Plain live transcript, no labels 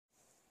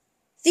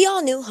The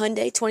all-new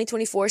Hyundai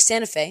 2024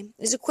 Santa Fe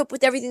is equipped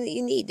with everything that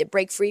you need to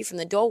break free from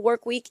the dull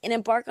work week and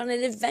embark on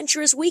an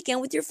adventurous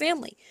weekend with your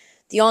family.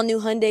 The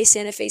all-new Hyundai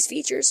Santa Fe's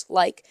features,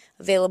 like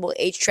available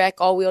H-Track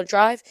all-wheel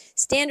drive,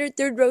 standard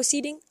third-row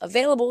seating,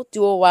 available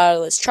dual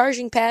wireless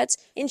charging pads,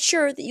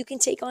 ensure that you can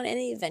take on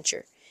any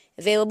adventure.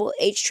 Available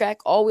H-Track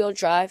all-wheel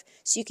drive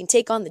so you can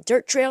take on the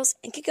dirt trails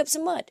and kick up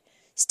some mud.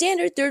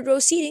 Standard third-row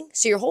seating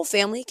so your whole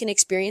family can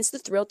experience the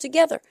thrill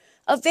together.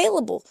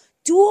 Available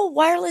dual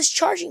wireless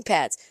charging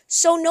pads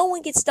so no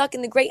one gets stuck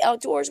in the great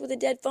outdoors with a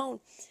dead phone.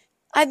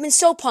 I've been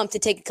so pumped to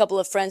take a couple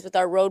of friends with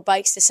our road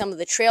bikes to some of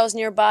the trails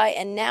nearby,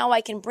 and now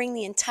I can bring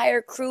the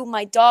entire crew,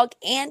 my dog,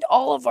 and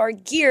all of our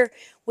gear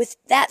with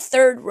that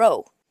third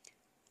row.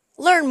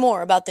 Learn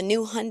more about the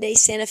new Hyundai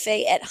Santa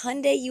Fe at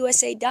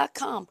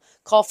HyundaiUSA.com.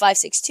 Call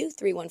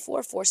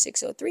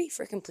 562-314-4603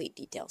 for complete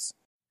details.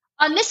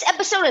 On this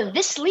episode of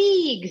This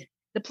League,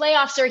 the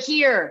playoffs are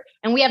here,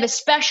 and we have a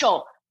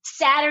special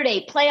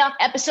Saturday playoff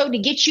episode to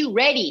get you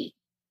ready.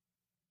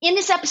 In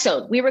this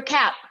episode, we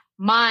recap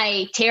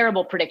my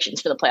terrible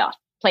predictions for the playoff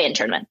play-in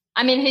tournament.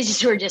 I mean,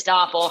 these were just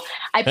awful.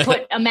 I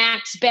put a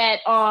max bet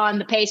on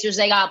the Pacers.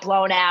 They got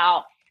blown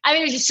out. I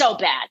mean, it was just so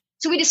bad.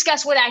 So we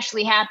discussed what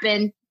actually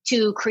happened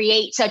to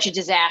create such a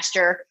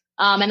disaster.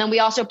 And then we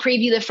also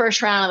preview the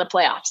first round of the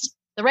playoffs.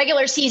 The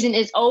regular season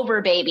is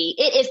over, baby.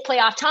 It is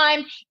playoff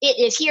time. It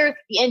is here.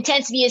 The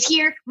intensity is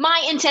here.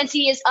 My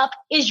intensity is up.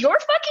 Is your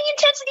fucking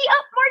intensity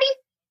up, Marty?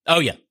 Oh,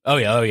 yeah.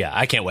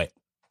 I can't wait.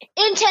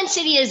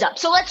 Intensity is up.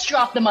 So let's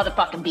drop the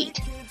motherfucking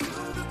beat.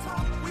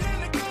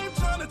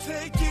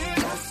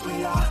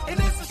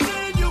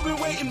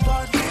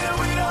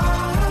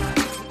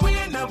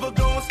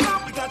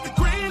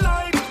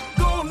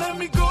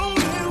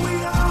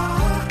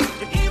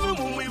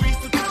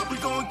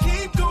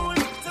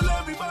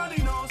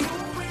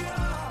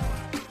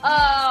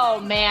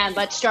 Oh, man.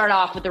 Let's start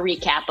off with a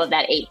recap of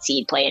that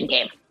 8-seed play-in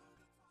game.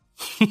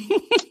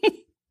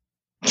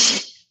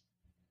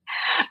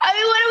 I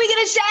mean, what are we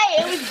going to say?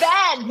 It was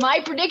bad.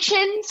 My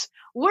predictions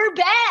were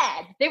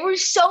bad. They were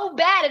so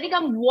bad. I think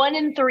I'm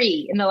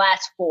 1-3 in the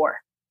last 4.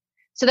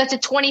 So that's a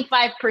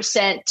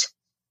 25%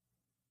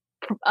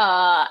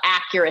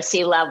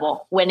 accuracy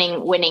level,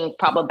 winning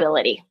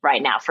probability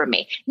right now for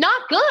me.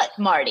 Not good,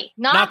 Marty.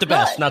 Not the good.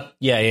 best.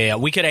 Yeah.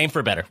 We could aim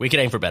for better.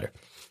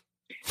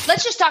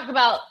 Let's just talk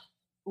about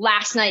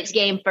last night's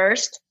game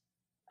first,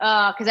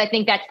 because I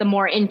think that's the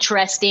more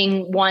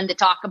interesting one to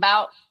talk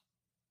about.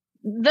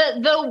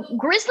 The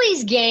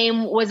Grizzlies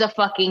game was a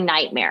fucking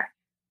nightmare.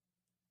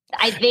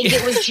 I think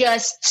it was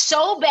just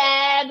so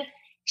bad,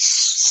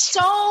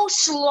 so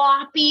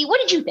sloppy.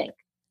 What did you think?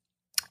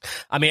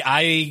 I mean,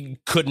 I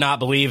could not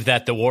believe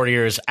that the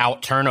Warriors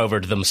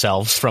out-turnovered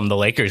themselves from the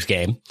Lakers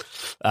game.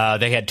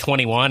 They had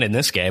 21 in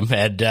this game.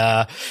 And,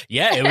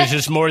 it was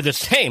just more the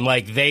same.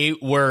 Like, they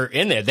were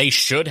in there. They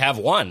should have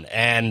won.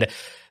 And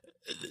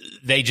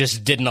they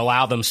just didn't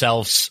allow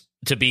themselves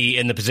to be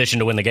in the position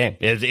to win the game.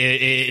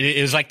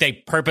 It was like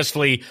they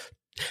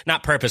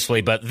not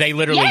purposefully, but they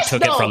literally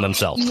took it from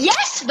themselves.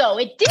 Yes, though.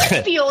 It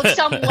did feel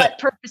somewhat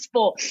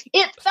purposeful.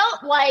 It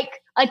felt like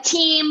a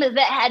team that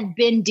had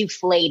been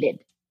deflated,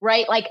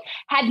 right? Like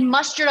had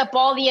mustered up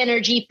all the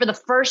energy for the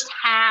first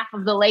half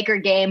of the Laker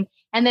game.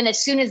 And then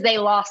as soon as they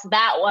lost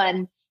that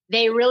one,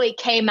 they really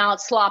came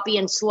out sloppy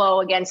and slow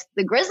against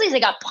the Grizzlies.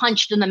 They got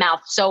punched in the mouth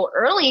so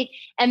early.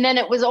 And then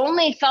it was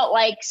only felt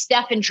like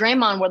Steph and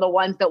Draymond were the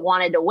ones that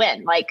wanted to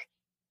win. Like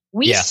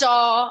we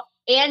saw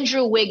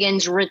Andrew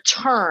Wiggins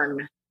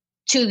return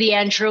to the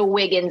Andrew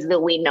Wiggins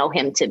that we know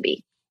him to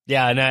be.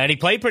 Yeah, and he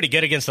played pretty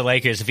good against the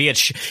Lakers. If he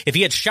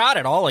had shot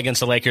at all against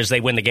the Lakers,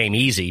 they win the game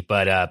easy.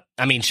 But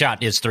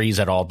shot his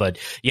threes at all. But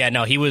yeah,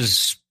 no, he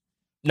was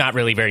not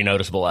really very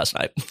noticeable last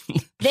night.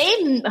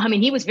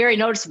 He was very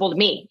noticeable to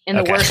me in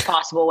the worst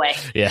possible way.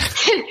 Yeah.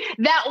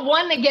 That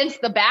one against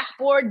the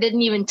backboard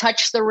didn't even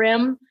touch the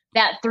rim,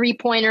 that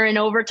 3-pointer in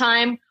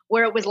overtime,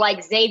 where it was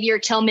like Xavier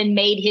Tillman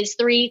made his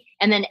 3,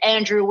 and then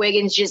Andrew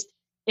Wiggins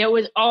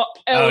like,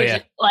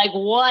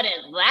 what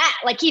is that?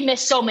 Like, he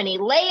missed so many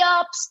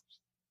layups,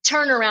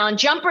 turnaround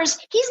jumpers.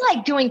 He's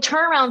like doing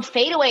turnaround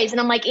fadeaways,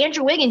 and I'm like,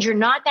 Andrew Wiggins, you're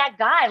not that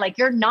guy. Like,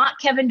 you're not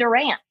Kevin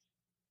Durant.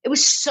 It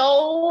was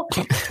so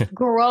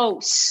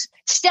gross.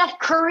 Steph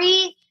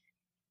Curry,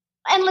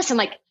 and listen,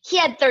 like, he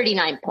had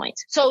 39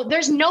 points. So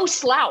there's no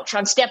slouch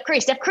on Steph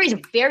Curry. Steph Curry's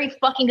a very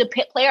fucking good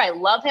player. I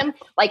love him.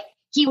 Like,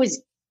 he was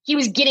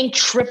getting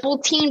triple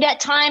teamed at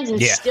times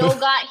and still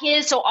got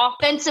his. So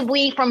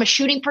offensively, from a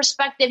shooting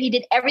perspective, he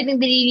did everything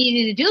that he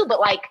needed to do. But,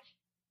 like,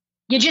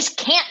 you just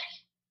can't.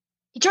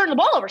 He turned the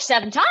ball over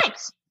 7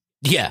 times.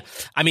 Yeah.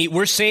 I mean,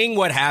 we're seeing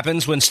what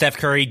happens when Steph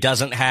Curry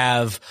doesn't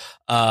have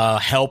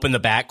help in the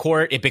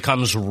backcourt. It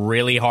becomes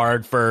really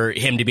hard for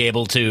him to be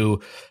able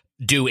to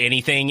do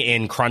anything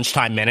in crunch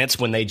time minutes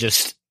when they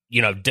just,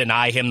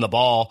 deny him the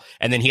ball.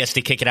 And then he has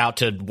to kick it out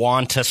to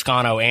Juan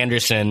Toscano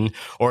Anderson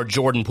or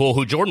Jordan Poole,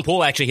 who Jordan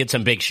Poole actually hit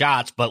some big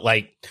shots, but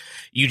like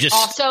you just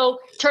also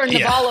turned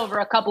the ball over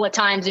a couple of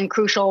times in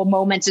crucial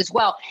moments as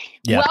well.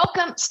 Yeah.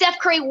 Welcome, Steph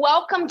Curry.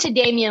 Welcome to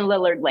Damian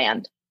Lillard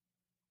land.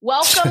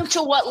 Welcome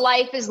to what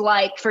life is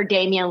like for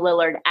Damian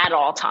Lillard at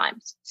all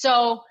times.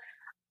 So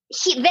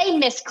they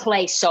miss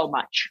Klay so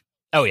much.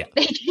 Oh, yeah.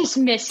 They just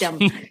miss him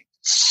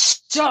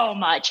so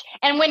much.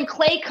 And when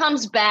Klay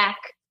comes back,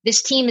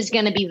 this team is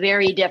going to be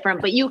very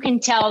different. But you can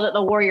tell that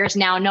the Warriors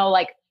now know,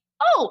 like,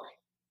 oh,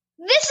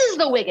 this is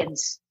the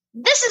Wiggins.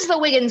 This is the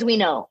Wiggins we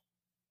know.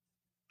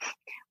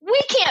 We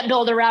can't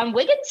build around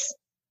Wiggins.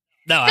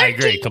 No, I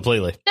agree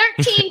completely.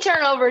 13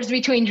 turnovers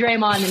between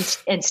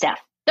Draymond and Steph.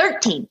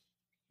 13.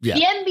 Yeah.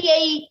 The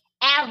NBA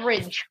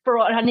average for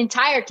an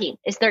entire team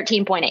is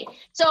 13.8.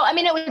 So, I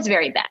mean, it was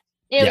very bad.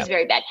 It was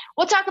very bad.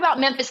 We'll talk about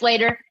Memphis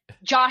later.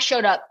 Ja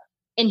showed up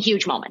in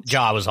huge moments.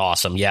 Ja was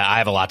awesome. Yeah, I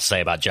have a lot to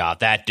say about Ja.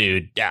 That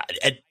dude,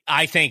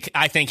 I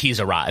think he's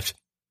arrived.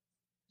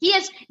 He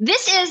is.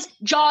 This is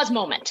Ja's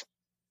moment.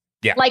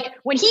 Yeah. Like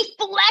when he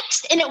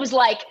flexed and it was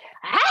like,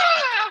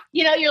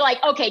 you're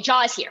like, okay,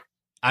 Ja is here.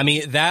 I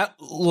mean, that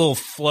little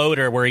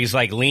floater where he's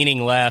like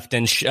leaning left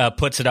and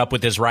puts it up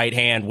with his right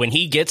hand, when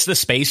he gets the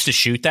space to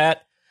shoot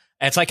that,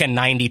 it's like a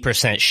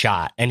 90%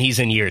 shot, and he's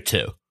in year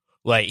 2.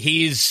 Like,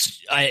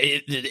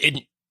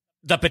 the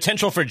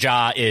potential for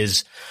Ja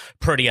is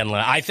pretty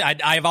unlimited.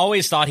 I've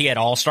always thought he had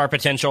all-star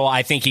potential.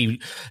 I think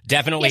he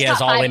definitely has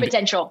all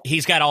potential.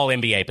 He's got all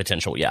NBA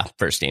potential. Yeah,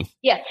 first team.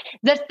 Yeah.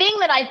 The thing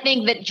that I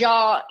think that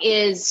Ja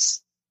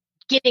is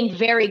getting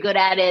very good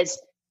at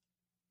is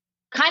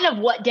kind of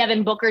what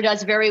Devin Booker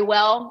does very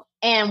well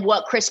and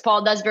what Chris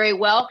Paul does very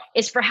well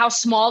is for how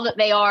small that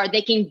they are.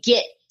 They can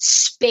get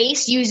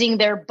space using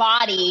their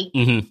body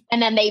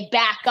and then they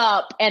back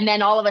up and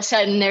then all of a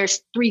sudden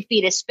there's 3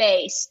 feet of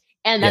space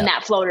and then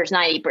that floater's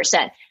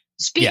 90%.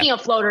 Speaking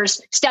of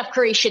floaters, Steph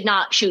Curry should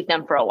not shoot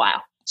them for a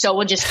while. So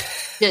we'll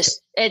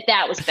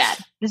that was bad.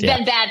 It's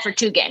been bad for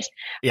 2 games.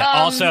 Yeah.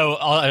 Also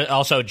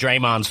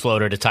Draymond's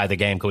floater to tie the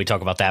game. Can we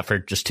talk about that for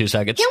just 2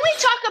 seconds? Can we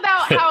talk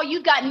about how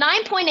you've got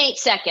 9.8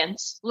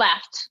 seconds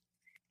left?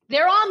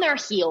 They're on their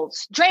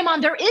heels.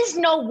 Draymond, there is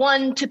no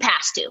one to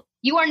pass to.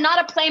 You are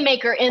not a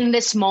playmaker in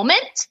this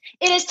moment.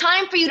 It is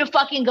time for you to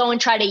fucking go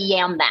and try to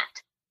yam that.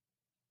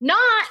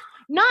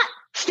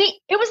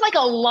 It was like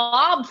a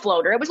lob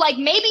floater. It was like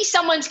maybe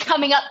someone's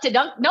coming up to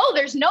dunk. No,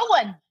 there's no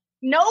one.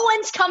 No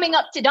one's coming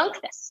up to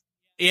dunk this.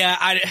 Yeah,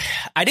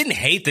 I didn't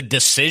hate the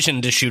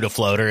decision to shoot a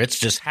floater. It's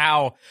just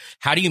how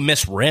do you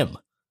miss rim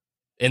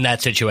in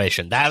that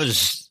situation? That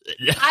was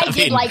I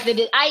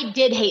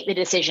did hate the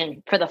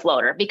decision for the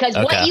floater because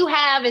what you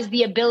have is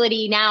the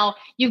ability now.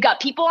 You've got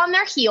people on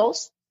their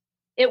heels.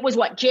 It was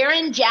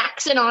Jaren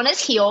Jackson on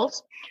his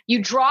heels.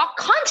 You draw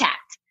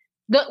contact.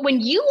 When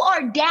you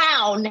are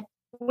down,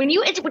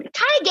 it's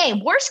tie a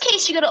game. Worst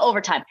case, you go to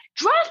overtime.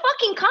 Draw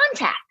fucking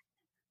contact.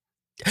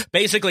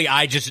 Basically,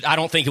 I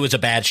don't think it was a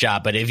bad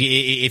shot, but if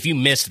you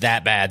missed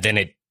that bad, then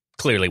it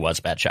clearly was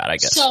a bad shot, I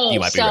guess. You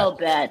might be right.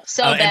 Bad.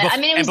 So bad. I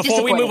mean, it was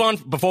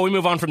disappointing. Before we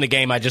move on from the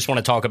game, I just want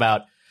to talk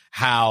about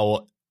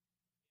how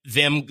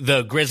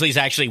the Grizzlies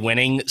actually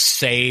winning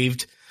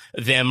saved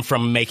them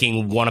from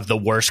making one of the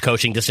worst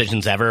coaching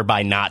decisions ever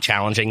by not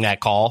challenging that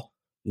call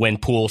when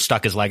Poole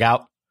stuck his leg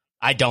out.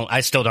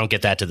 I still don't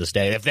get that to this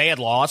day. If they had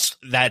lost,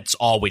 that's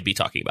all we'd be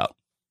talking about.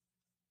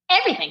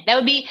 Everything. That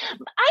would be,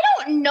 I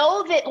don't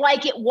know that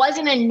it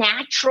wasn't a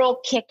natural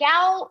kick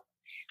out.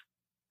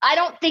 I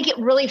don't think it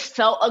really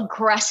felt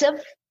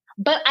aggressive,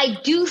 but I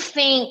do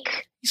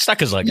think he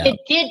stuck his leg out.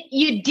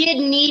 You did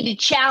need to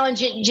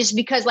challenge it just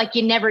because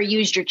you never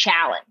used your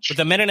challenge. With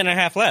a minute and a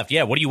half left.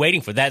 Yeah. What are you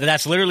waiting for?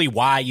 That's literally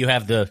why you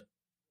have the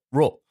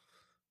rule.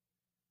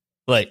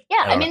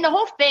 I mean, the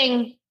whole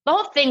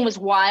thing was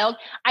wild.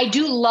 I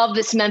do love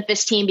this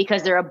Memphis team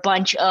because they're a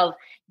bunch of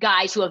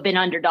guys who have been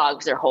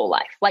underdogs their whole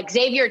life.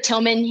 Xavier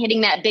Tillman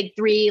hitting that big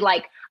 3.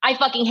 I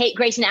fucking hate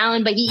Grayson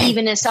Allen, but he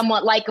even is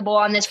somewhat likable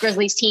on this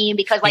Grizzlies team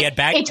because he had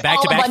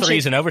back-to-back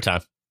threes in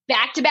overtime.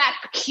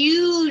 Back-to-back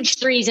huge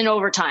threes in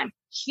overtime.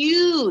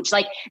 Huge.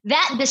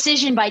 That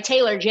decision by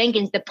Taylor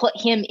Jenkins to put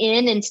him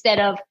in instead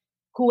of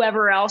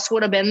whoever else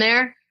would have been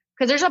there.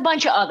 Because there's a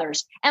bunch of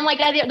others. And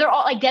they're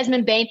all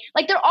Desmond Bane.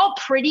 They're all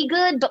pretty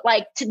good, but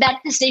that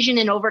decision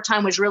in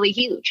overtime was really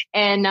huge.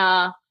 And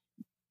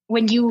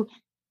when you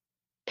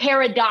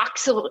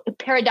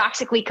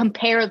paradoxically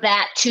compare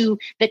that to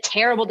the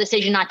terrible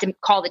decision not to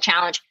call the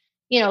challenge,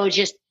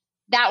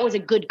 that was a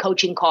good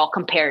coaching call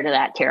compared to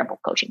that terrible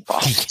coaching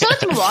call. So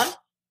let's move on.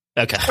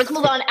 Okay. Let's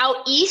move on out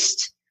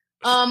east.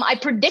 I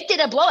predicted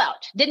a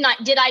blowout. Did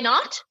I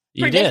not?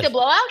 Predict a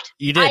blowout?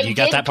 You did. You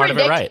got that part of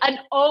it right. An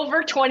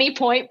over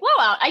 20-point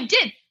blowout. I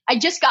did. I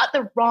just got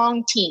the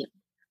wrong team.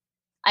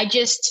 I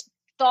just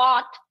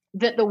thought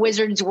that the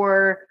Wizards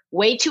were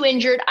way too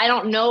injured. I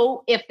don't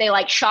know if they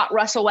shot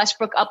Russell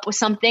Westbrook up with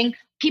something.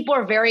 People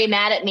are very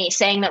mad at me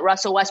saying that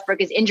Russell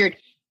Westbrook is injured.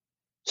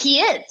 He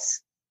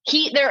is.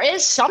 There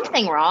is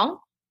something wrong.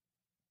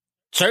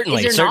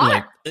 Certainly.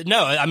 Not?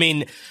 No, I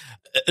mean,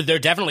 there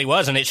definitely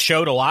was, and it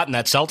showed a lot in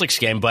that Celtics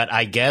game, but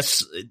I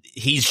guess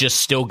he's just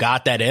still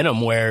got that in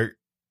him where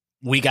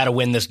we got to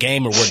win this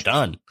game or we're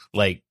done.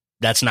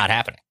 That's not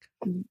happening.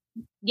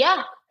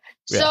 Yeah.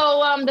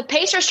 So the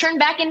Pacers turned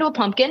back into a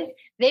pumpkin.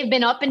 they've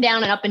been up and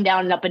down and up and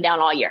down and up and down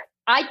all year.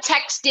 I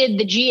texted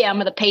the GM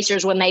of the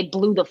Pacers when they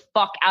blew the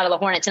fuck out of the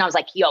Hornets, and I was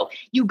like, yo,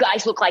 you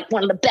guys look like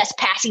one of the best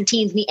passing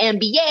teams in the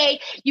NBA.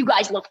 You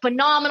guys look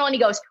phenomenal. And he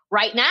goes,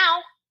 right now.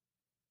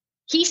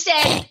 He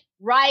said,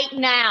 right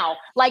now.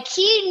 Like,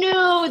 he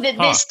knew that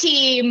this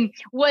team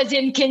was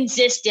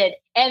inconsistent,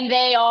 and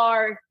they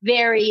are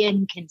very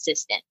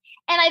inconsistent.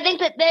 And I think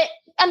that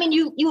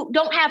you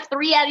don't have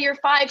 3 out of your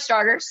 5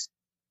 starters.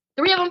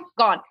 3 of them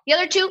gone. The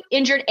other 2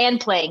 injured and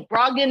playing.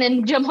 Brogdon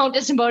and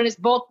Domantas Sabonis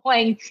both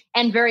playing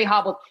and very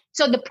hobbled.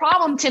 So the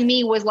problem to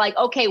me was like,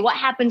 okay, what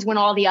happens when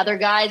all the other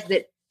guys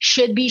that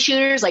should be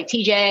shooters, like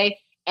TJ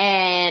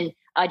and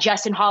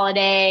Justin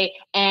Holiday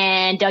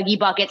and Dougie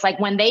Buckets, like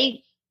when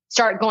they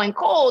start going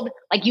cold,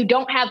 like you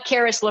don't have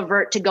Karis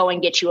LeVert to go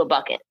and get you a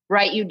bucket,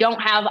 right? You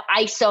don't have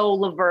ISO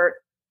LeVert,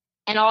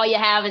 and all you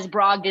have is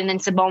Brogdon and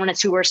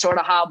Sabonis, who are sort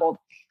of hobbled.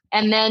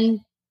 And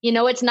then,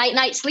 it's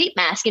night sleep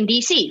mask in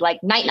DC,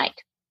 like night.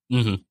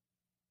 Mm-hmm.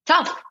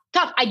 Tough.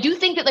 I do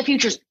think that the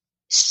future's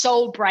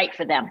so bright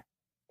for them.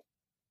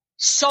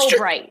 So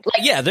bright.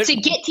 Like, to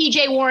get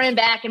TJ Warren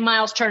back and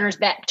Miles Turner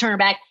back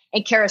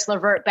and Karis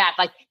LeVert back,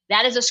 like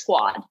that is a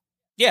squad.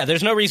 Yeah,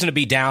 there's no reason to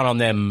be down on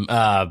them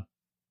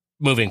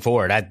moving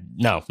forward.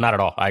 No, not at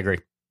all. I agree.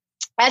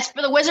 As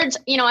for the Wizards,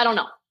 I don't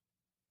know.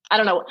 I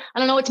don't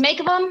know what to make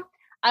of them.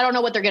 I don't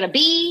know what they're going to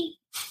be.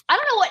 I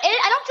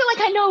don't feel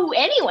like I know who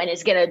anyone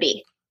is going to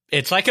be.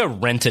 It's like a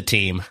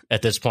rent-a-team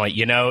at this point.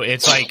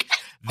 It's like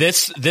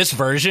this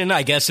version,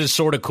 I guess, is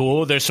sort of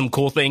cool. There's some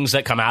cool things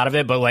that come out of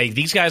it, but like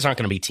these guys aren't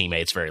going to be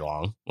teammates very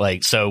long.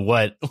 Like, so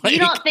what? Like, you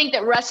don't think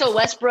that Russell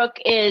Westbrook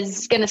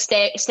is going to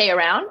stay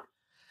around?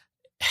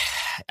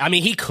 I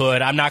mean, he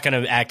could. I'm not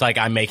going to act like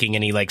I'm making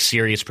any like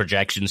serious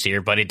projections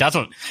here, but it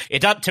doesn't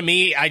to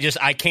me. I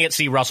can't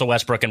see Russell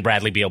Westbrook and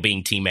Bradley Beal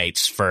being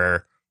teammates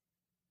for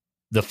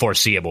the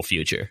foreseeable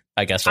future.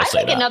 I guess I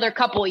think another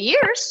couple of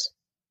years.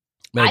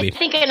 Maybe. I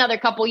think in another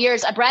couple of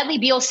years. Bradley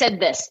Beal said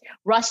this: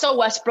 Russell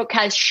Westbrook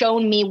has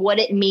shown me what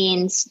it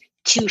means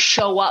to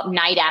show up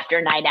night after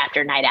night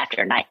after night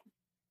after night.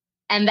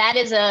 And that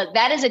is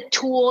a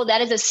tool,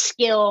 that is a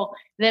skill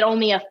that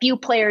only a few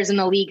players in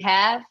the league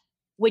have,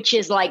 which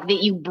is like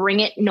that you bring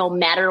it no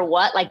matter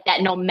what, like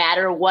that no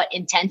matter what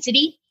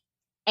intensity.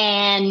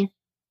 And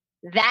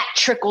that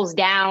trickles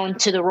down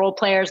to the role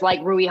players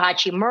like Rui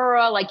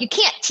Hachimura. Like, you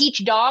can't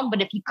teach dog,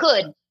 but if you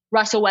could,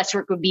 Russell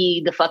Westbrook would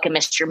be the fucking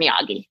Mr.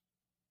 Miyagi.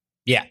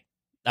 Yeah.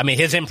 I mean,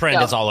 his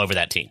imprint is all over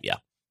that team. Yeah.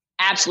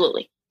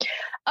 Absolutely.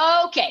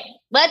 Okay.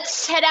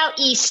 Let's head out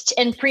east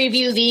and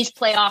preview these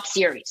playoff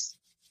series.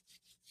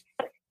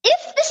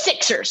 If the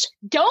Sixers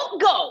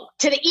don't go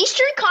to the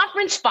Eastern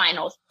Conference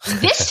Finals,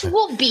 this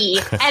will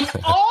be an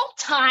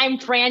all-time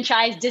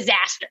franchise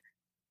disaster.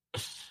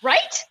 Right?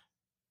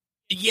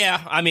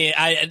 Yeah, I mean,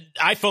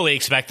 I fully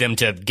expect them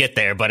to get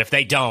there, but if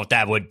they don't,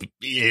 that would be,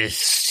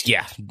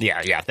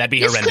 that'd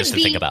be horrendous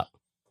to think about.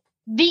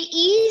 The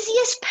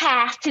easiest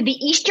path to the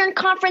Eastern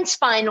Conference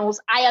Finals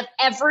I have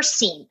ever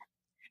seen.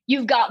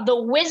 You've got the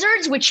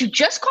Wizards, which you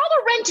just called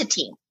a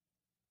rent-a-team,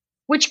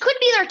 which could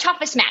be their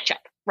toughest matchup,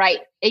 right?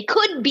 It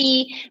could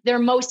be their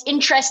most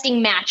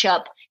interesting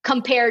matchup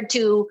compared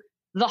to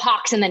the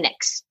Hawks and the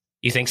Knicks.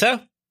 You think so?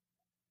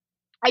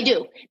 I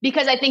do,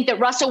 because I think that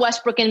Russell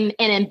Westbrook and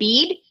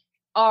Embiid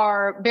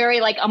are very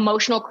like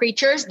emotional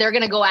creatures. They're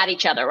going to go at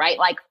each other, right?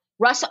 Like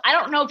Russell, I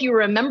don't know if you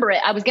remember it.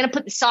 I was going to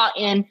put the saw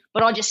in,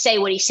 but I'll just say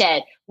what he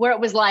said, where it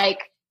was like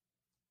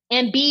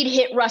Embiid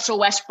hit Russell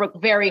Westbrook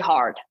very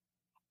hard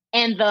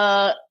and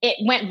it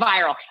went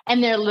viral.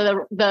 And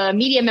the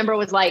media member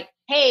was like,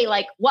 hey,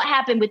 like what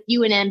happened with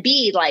you and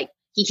Embiid? Like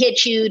he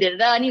hit you,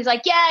 and he was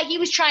like, yeah, he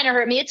was trying to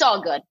hurt me. It's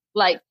all good.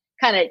 Like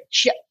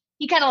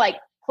he kind of like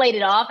played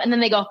it off. And then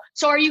they go,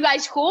 so are you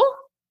guys cool?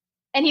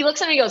 And he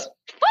looks at me and he goes,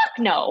 fuck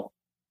no,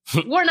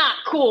 we're not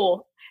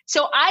cool.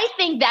 So I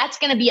think that's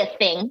going to be a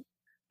thing.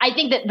 I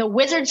think that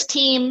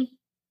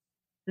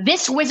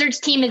this Wizards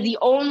team is the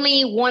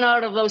only one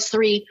out of those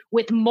 3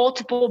 with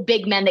multiple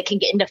big men that can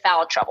get into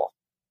foul trouble,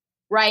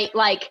 right?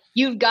 Like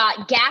you've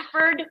got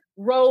Gafford,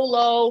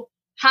 Rolo,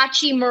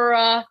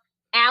 Hachimura,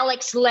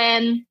 Alex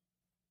Len,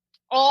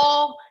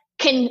 all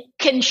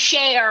can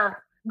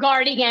share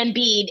guarding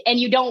Embiid, and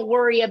you don't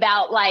worry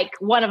about like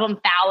one of them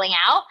fouling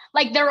out.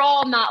 Like they're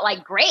all not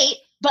like great,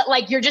 but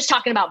like you're just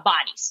talking about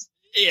bodies.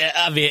 Yeah,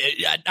 I mean,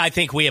 I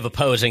think we have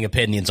opposing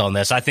opinions on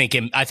this. I think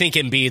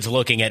Embiid's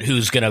looking at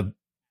who's going to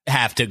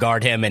have to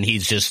guard him, and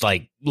he's just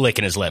like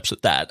licking his lips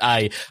with that.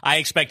 I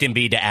expect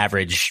Embiid to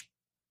average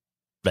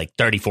like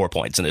 34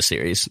 points in this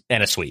series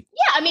and a sweep.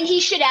 Yeah, I mean, he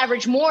should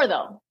average more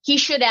though. He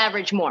should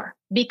average more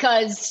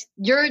because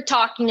you're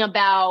talking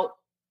about.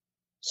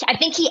 I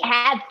think he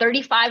had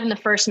 35 in the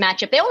first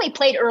matchup. They only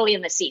played early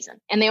in the season,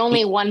 and they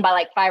only won by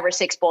like 5 or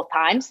 6 both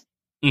times.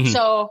 Mm-hmm.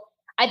 So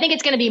I think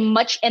it's going to be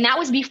much, and that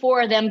was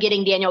before them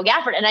getting Daniel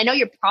Gafford. And I know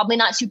you're probably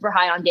not super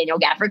high on Daniel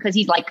Gafford because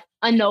he's like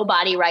a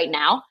nobody right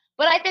now,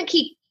 but I think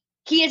he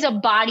is a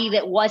body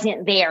that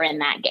wasn't there in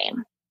that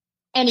game,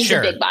 and he's a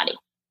big body.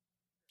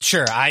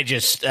 Sure. I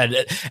just,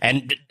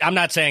 and I'm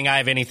not saying I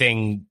have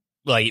anything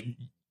like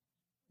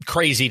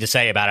crazy to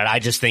say about it. I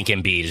just think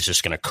Embiid is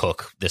just going to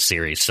cook this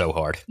series so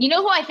hard. You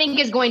know who I think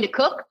is going to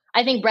cook?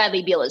 I think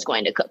Bradley Beal is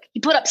going to cook. He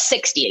put up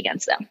 60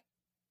 against them.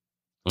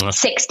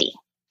 60.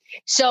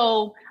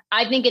 So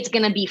I think it's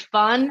going to be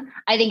fun.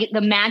 I think the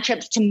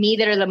matchups to me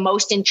that are the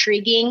most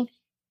intriguing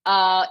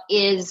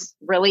is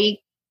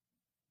really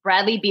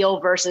Bradley Beal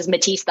versus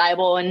Matisse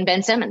Thybulle and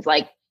Ben Simmons.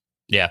 Like,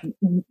 yeah,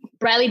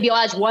 Bradley Beal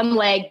has one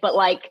leg, but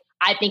like,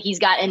 I think he's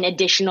got an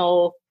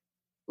additional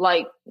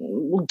like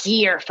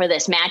gear for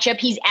this matchup.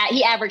 He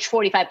averaged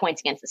 45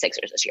 points against the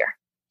Sixers this year.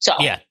 So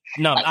yeah,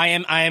 no, like, I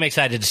am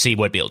excited to see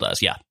what Beal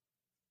does. Yeah,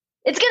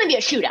 it's going to be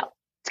a shootout.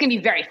 It's going to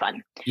be very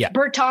fun. Yeah,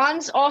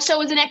 Bertans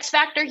also is an X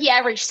factor. He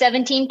averaged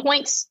 17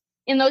 points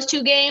in those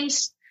 2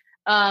 games.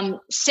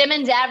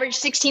 Simmons averaged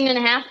 16 and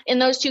a half in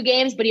those 2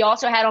 games, but he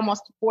also had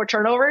almost 4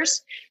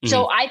 turnovers. Mm-hmm.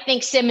 So I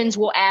think Simmons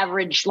will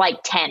average like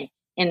 10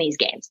 in these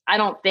games. I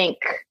don't think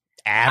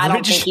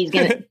he's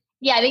going to.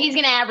 Yeah, I think he's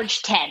going to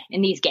average 10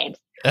 in these games.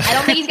 I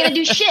don't think he's going to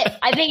do shit.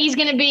 I think he's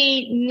going to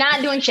be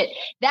not doing shit.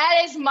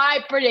 That is my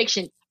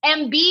prediction.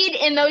 Embiid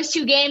in those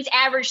 2 games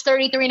averaged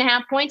 33 and a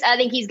half points. I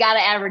think he's got to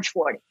average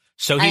 40.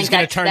 So he's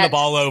going to turn the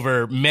ball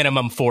over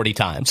minimum 40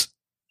 times.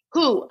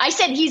 Who? I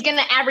said he's going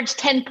to average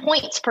 10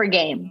 points per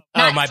game.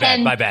 Oh, my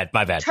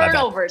bad.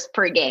 Turnovers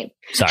per game.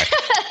 Sorry.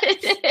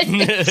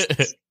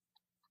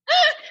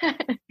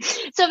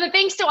 So the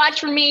things to watch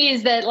for me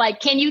is that,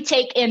 like, can you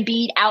take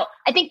Embiid out?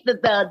 I think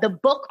the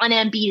book on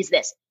Embiid is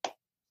this.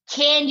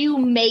 Can you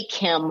make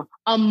him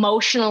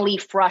emotionally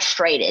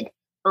frustrated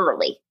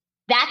early?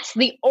 That's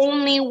the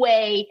only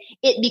way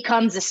it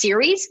becomes a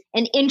series,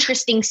 an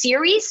interesting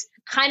series,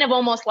 kind of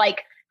almost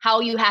like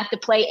how you have to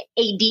play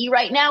AD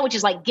right now, which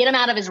is like get him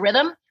out of his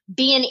rhythm,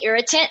 be an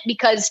irritant,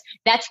 because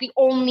that's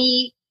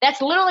literally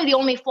the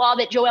only flaw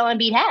that Joel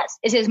Embiid has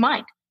is his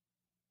mind.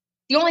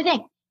 The only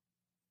thing.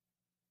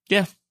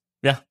 Yeah.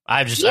 You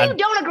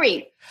don't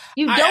agree.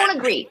 You don't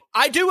agree.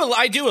 I do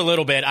a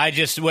little bit. I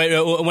just,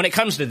 when it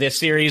comes to this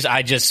series,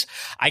 I guess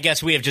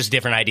we have just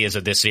different ideas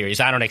of this series.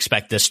 I don't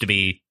expect this to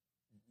be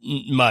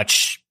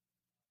much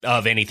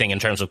of anything in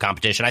terms of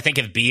competition. I think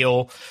if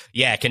Beal,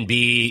 can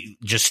be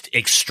just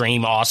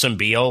extreme awesome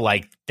Beal,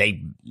 like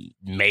they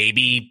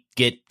maybe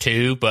get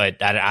 2,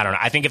 but I don't know.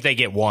 I think if they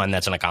get 1,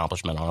 that's an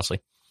accomplishment,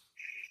 honestly.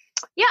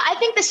 Yeah, I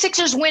think the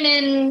Sixers win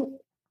in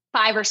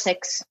 5 or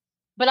 6.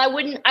 But I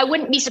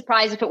wouldn't be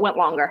surprised if it went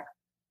longer.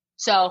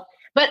 So,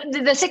 but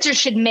the Sixers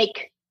should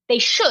make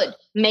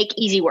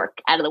easy work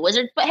out of the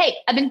Wizards. But hey,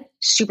 I've been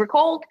super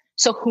cold,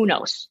 so who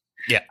knows?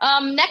 Yeah.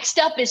 Next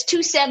up is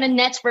 2-7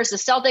 Nets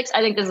versus Celtics.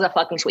 I think this is a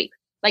fucking sweep.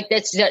 Like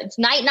it's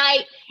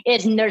night.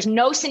 There's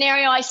no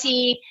scenario I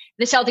see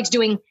the Celtics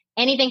doing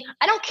anything.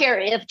 I don't care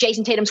if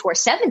Jason Tatum scores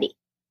 70.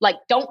 Like,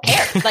 don't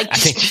care. Like,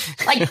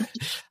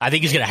 I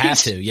think he's gonna have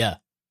to. Yeah.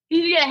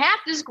 He's gonna have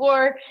to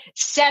score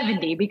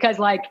 70 because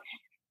like.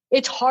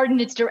 It's Harden,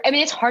 it's Durant,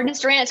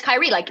 it's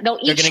Kyrie. Like they'll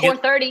each score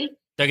 30.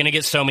 They're going to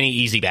get so many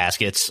easy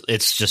baskets.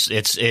 It's just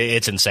it's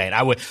insane.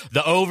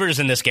 The overs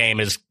in this game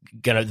is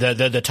gonna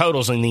the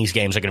totals in these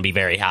games are going to be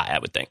very high. I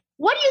would think.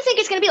 What do you think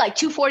it's going to be like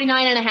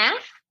 249 and a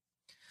half?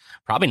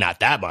 Probably not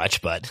that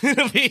much, but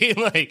it'll be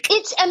like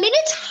it's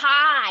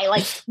high.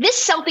 Like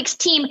this Celtics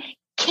team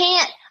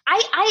can't.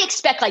 I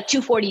expect like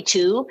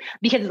 242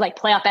 because it's like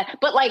playoff,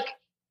 but like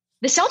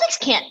the Celtics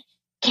can't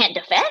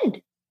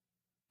defend.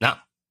 No.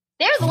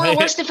 They're one of the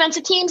worst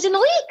defensive teams in the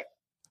league.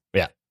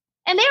 Yeah.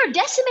 And they are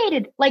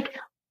decimated. Like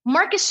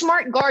Marcus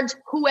Smart guards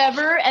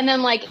whoever, and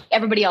then like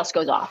everybody else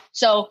goes off.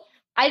 So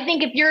I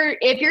think if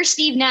you're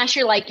Steve Nash,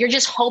 you're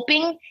just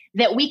hoping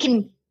that we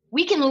can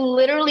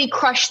literally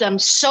crush them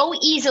so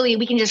easily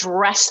we can just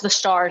rest the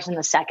stars in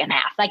the second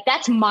half. Like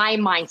that's my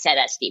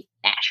mindset as Steve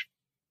Nash.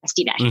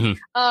 Mm-hmm.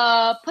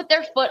 Put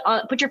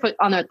your foot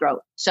on their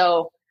throat.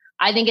 So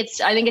I think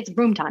it's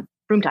broom time.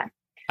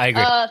 I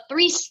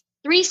agree.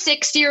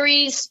 3-6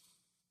 series.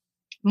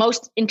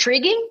 Most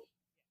intriguing?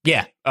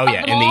 Yeah. Oh,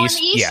 yeah. In the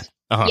East? Yeah.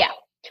 Uh-huh. Yeah.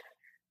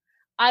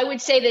 I would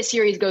say this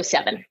series goes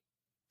 7.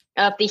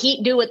 If the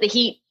Heat do what the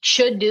Heat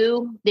should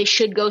do, they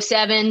should go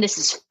 7. This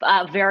is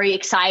very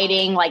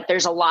exciting. Like,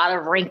 there's a lot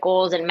of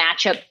wrinkles and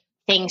matchup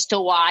things to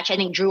watch. I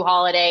think Jrue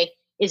Holiday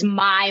is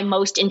my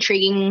most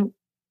intriguing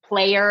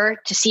player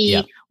to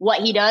see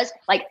what he does.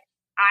 Like,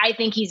 I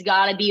think he's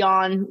got to be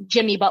on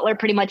Jimmy Butler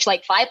pretty much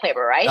like 5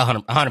 flavor, right?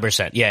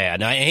 100%. Yeah.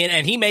 No,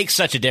 and he makes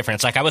such a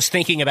difference. Like I was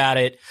thinking about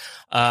it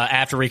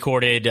after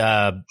recorded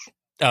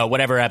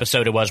whatever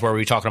episode it was where we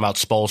were talking about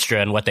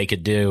Spoelstra and what they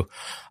could do.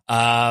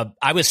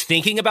 I was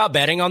thinking about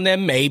betting on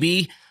them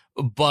maybe,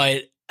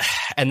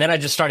 and then I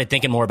just started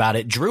thinking more about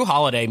it. Jrue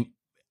Holiday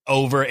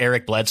over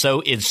Eric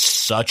Bledsoe is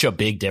such a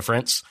big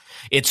difference.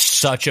 It's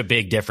such a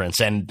big difference.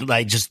 And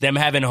like just them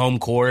having home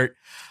court,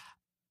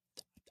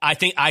 I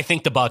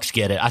think the Bucks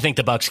get it. I think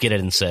the Bucks get it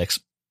in 6.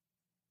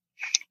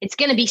 It's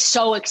going to be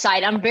so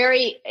exciting. I'm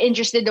very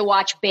interested to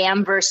watch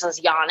Bam versus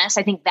Giannis.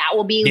 I think that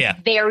will be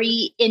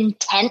very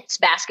intense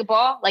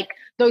basketball. Like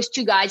those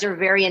two guys are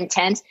very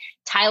intense.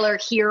 Tyler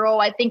Hero,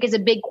 I think, is a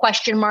big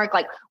question mark.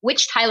 Like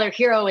which Tyler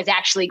Hero is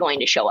actually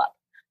going to show up?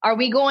 Are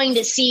we going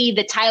to see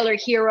the Tyler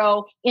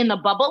Hero in the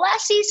bubble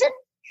last season?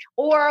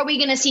 Or are we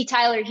going to see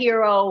Tyler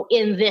Hero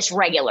in this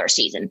regular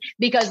season?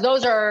 Because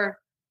those are,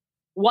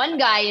 one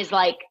guy is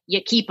like,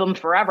 you keep him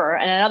forever,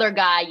 and another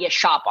guy you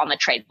shop on the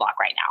trade block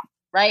right now,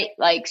 right?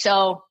 Like,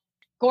 so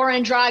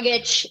Goran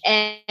Dragic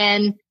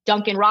and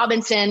Duncan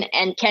Robinson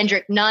and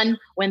Kendrick Nunn,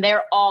 when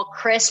they're all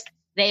crisp,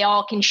 they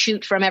all can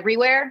shoot from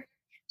everywhere.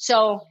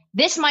 So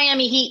this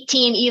Miami Heat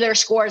team either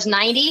scores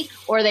 90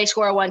 or they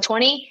score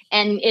 120.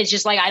 And it's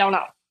just like, I don't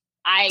know.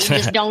 I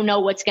just don't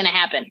know what's going to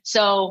happen.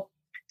 So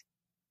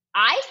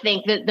I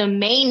think that the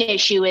main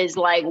issue is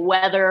like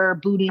whether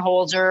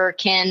Budenholzer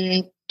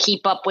can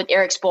keep up with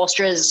Eric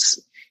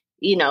Spoelstra's,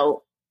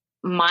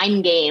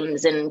 mind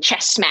games and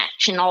chess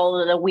match and all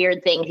of the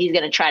weird things he's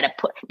going to try to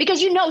put,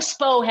 because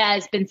Spo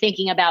has been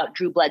thinking about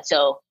Drew Holiday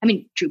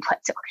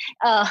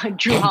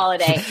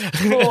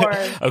for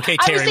okay,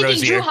 Terry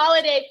Rozier.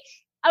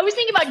 I was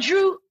thinking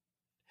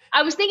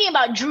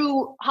about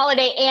Drew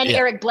Holiday and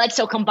Eric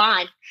Bledsoe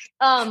combined.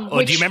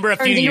 Do you remember a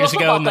few years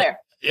ago in the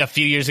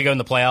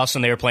playoffs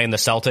when they were playing the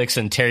Celtics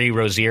and Terry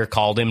Rozier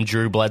called him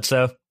Drew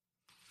Bledsoe?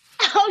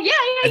 Oh yeah.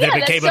 And then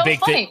it became a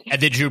big thing.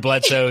 And then Drew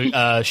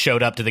Bledsoe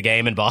showed up to the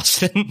game in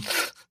Boston.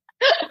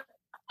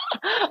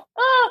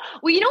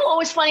 Well, what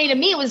was funny to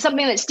me was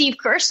something that Steve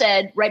Kerr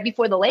said right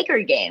before the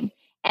Laker game.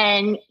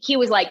 And he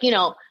was like,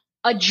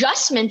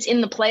 adjustments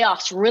in the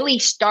playoffs really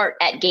start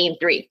at game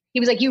 3.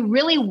 He was like, you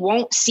really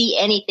won't see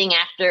anything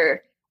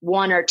after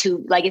 1 or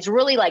 2. Like, it's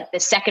really like the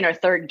second or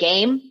third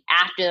game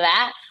after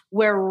that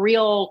where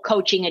real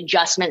coaching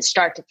adjustments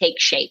start to take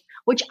shape,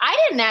 which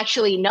I didn't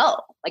actually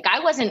know. Like,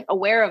 I wasn't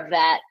aware of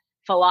that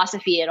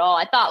philosophy at all.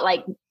 I thought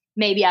like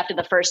maybe after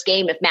the first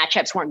game, if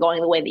matchups weren't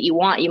going the way that you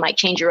want, you might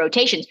change your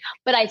rotations.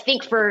 But I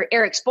think for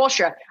Eric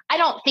Spoelstra, I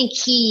don't think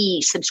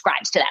he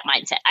subscribes to that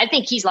mindset. I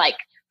think he's like,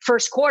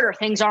 first quarter,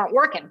 things aren't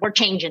working. We're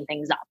changing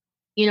things up.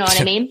 You know what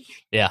I mean?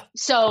 Yeah.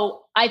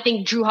 So I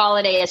think Drew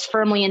Holiday is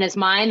firmly in his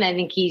mind. I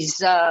think he's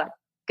going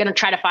to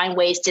try to find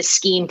ways to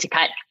scheme to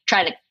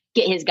try to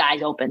get his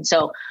guys open.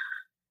 So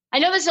I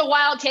know this is a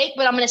wild take,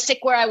 but I'm going to stick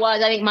where I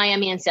was. I think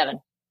Miami in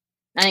 7.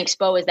 I think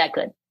Spo is that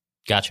good.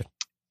 Gotcha.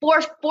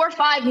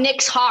 4-5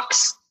 Knicks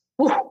Hawks.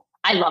 Ooh,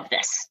 I love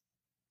this.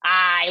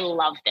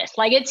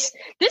 Like this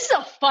is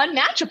a fun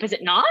matchup, is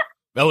it not?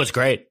 Oh, it's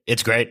great.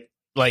 It's great.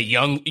 Like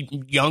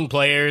young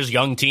players,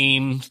 young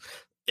teams.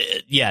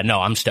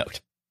 I'm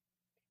stoked.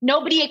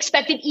 Nobody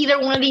expected either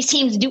one of these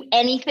teams to do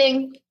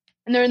anything,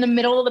 and they're in the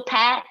middle of the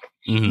pack.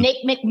 Mm-hmm.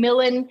 Nate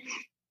McMillan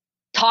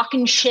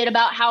talking shit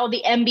about how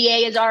the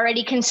NBA is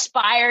already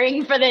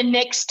conspiring for the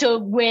Knicks to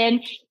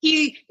win.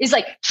 He is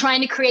like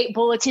trying to create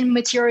bulletin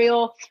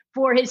material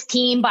for his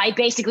team by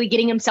basically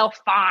getting himself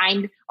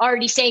fined,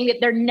 already saying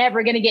that they're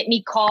never going to get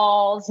any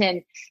calls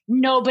and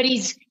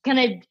nobody's going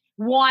to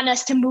want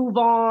us to move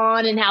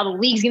on, and how the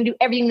league's going to do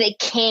everything they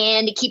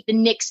can to keep the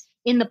Knicks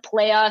in the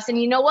playoffs. And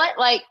you know what?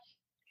 Like,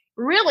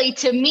 really,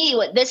 to me,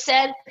 what this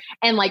said,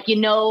 and like,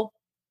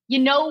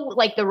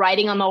 like the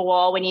writing on the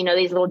wall when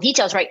these little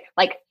details, right?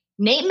 Like,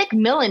 Nate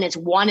McMillan is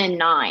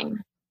 1-9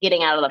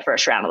 getting out of the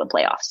first round of the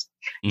playoffs.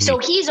 Mm-hmm. So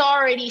he's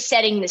already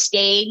setting the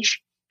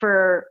stage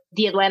for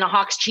the Atlanta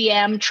Hawks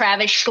GM,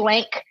 Travis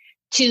Schlenk,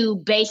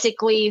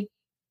 basically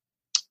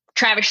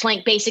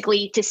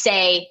to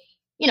say,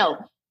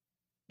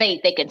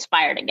 they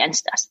conspired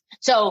against us.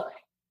 So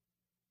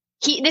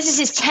this is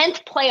his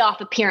 10th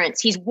playoff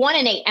appearance. He's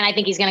 1-8, and I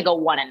think he's going to go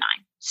 1-9.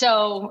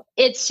 So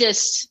it's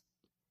just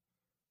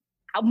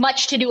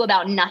much to do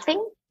about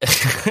nothing.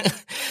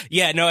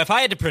 Yeah, no, if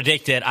I had to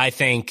predict it, I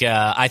think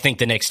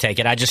the Knicks take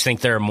it. I just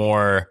think they're a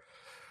more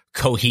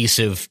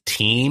cohesive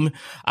team,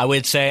 I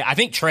would say. I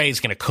think Trey's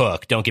going to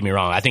cook. Don't get me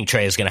wrong. I think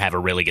Trey is going to have a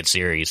really good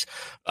series.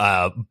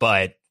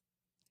 But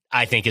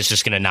I think it's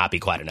just going to not be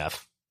quite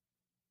enough.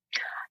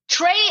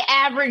 Trey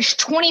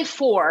averaged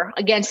 24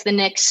 against the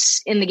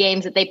Knicks in the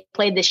games that they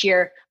played this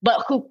year,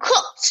 but who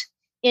cooked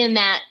in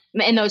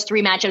those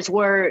 3 matchups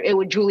were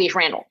Julius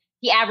Randle.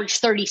 He averaged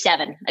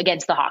 37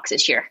 against the Hawks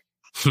this year.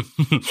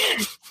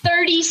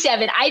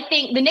 37. I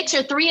think the Knicks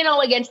are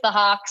 3-0 against the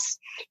Hawks.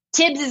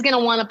 Tibbs is going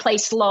to want to play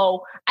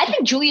slow. I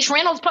think Julius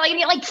Randle is probably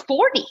going to get like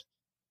 40.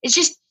 It's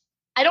just,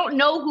 I don't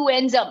know who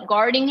ends up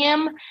guarding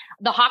him.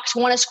 The Hawks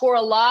want to score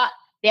a lot.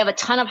 They have a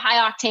ton of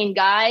high-octane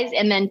guys,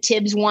 and then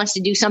Tibbs wants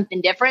to do something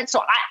different. So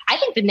I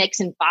think the Knicks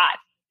in 5.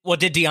 Well,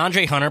 did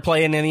DeAndre Hunter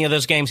play in any of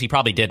those games? He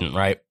probably didn't,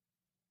 right?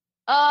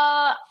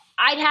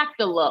 I'd have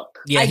to look.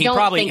 Yeah, he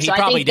probably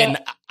didn't.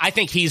 I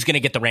think he's going to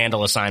get the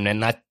Randle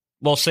assignment, and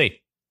we'll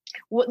see.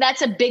 Well,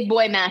 that's a big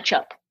boy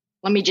matchup.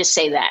 Let me just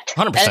say that.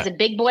 100%. That is a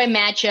big boy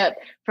matchup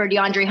for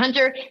DeAndre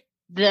Hunter.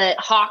 The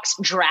Hawks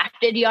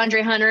drafted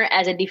DeAndre Hunter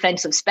as a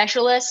defensive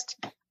specialist,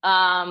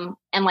 and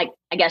like,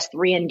 I guess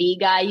 3-and-D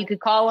guy, you could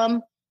call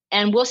him.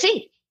 And we'll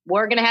see.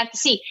 We're going to have to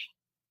see.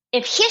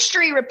 If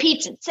history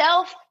repeats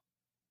itself,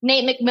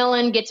 Nate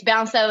McMillan gets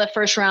bounced out of the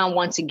first round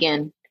once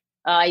again.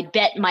 I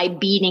bet my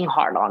beating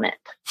heart on it.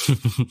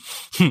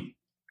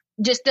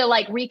 Just to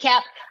like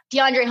recap,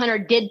 DeAndre Hunter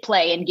did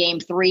play in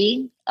game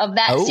 3 of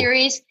that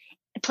series,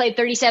 played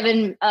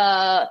 37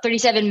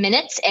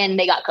 minutes, and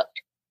they got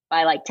cooked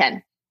by like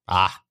 10.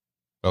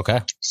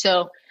 Okay.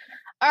 So,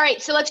 all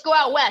right. So let's go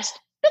out west.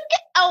 Let's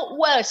get out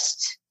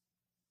west.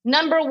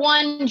 Number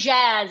 1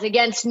 Jazz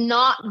against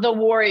not the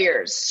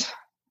Warriors.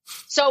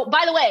 So,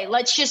 by the way,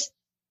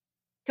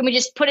 can we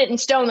just put it in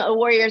stone that the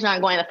Warriors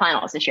aren't going to the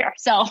finals this year?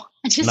 So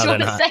I just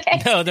want to say,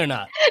 no, they're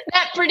not.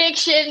 That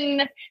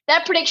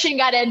prediction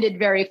got ended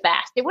very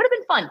fast. It would have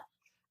been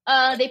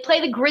fun. They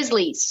play the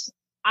Grizzlies.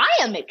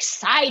 I am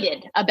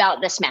excited about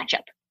this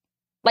matchup.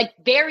 Like,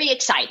 very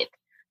excited.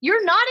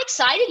 You're not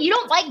excited? You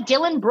don't like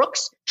Dylan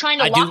Brooks trying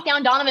to lock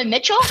down Donovan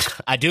Mitchell?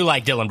 I do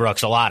like Dylan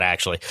Brooks a lot,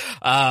 actually.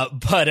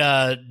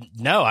 But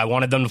no, I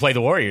wanted them to play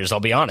the Warriors, I'll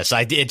be honest.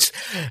 This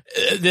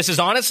is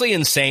honestly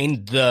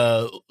insane,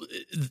 the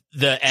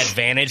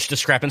advantage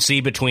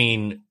discrepancy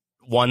between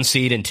 1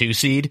 seed and 2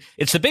 seed.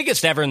 It's the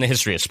biggest ever in the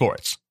history of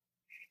sports,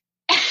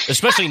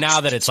 especially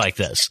now that it's like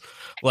this.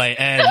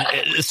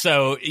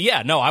 So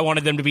yeah, no, I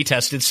wanted them to be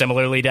tested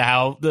similarly to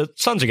how the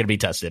Suns are going to be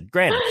tested.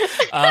 Granted,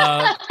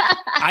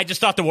 I just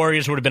thought the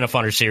Warriors would have been a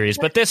funner series,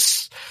 but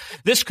this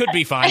could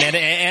be fun,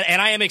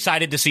 and I am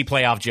excited to see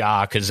playoff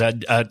Ja because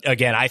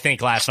again, I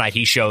think last night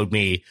he showed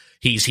me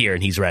he's here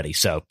and he's ready.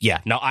 So yeah,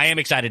 no, I am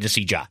excited to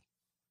see Ja.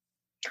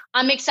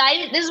 I'm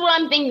excited. This is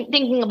what I'm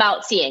thinking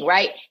about seeing.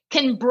 Right?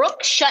 Can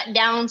Brooks shut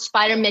down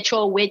Spider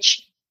Mitchell,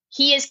 which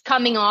he is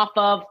coming off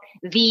of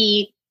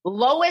the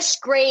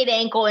lowest grade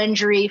ankle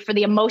injury for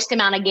the most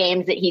amount of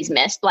games that he's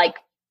missed. Like,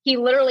 he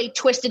literally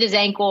twisted his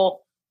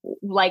ankle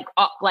like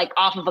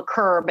off of a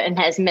curb and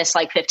has missed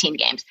like 15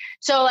 games.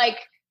 So like,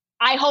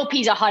 I hope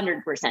he's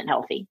 100%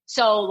 healthy.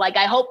 So like,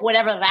 I hope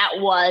whatever that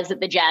was that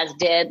the Jazz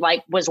did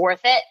like was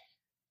worth it.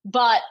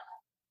 But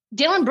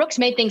Dylan Brooks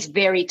made things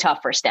very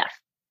tough for Steph.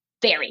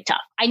 Very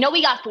tough. I know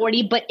we got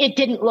 40, but it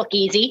didn't look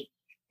easy.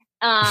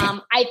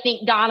 I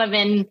think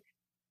Donovan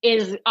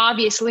is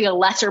obviously a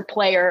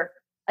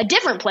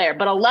different player,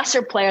 but a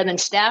lesser player than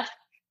Steph.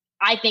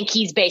 I think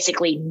he's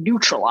basically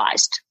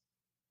neutralized.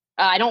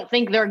 I don't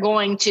think they're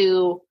going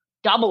to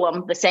double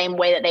him the same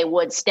way that they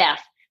would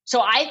Steph. So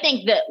I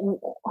think that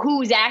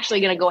who's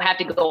actually going to have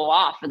to go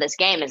off for this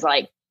game is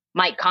like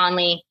Mike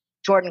Conley,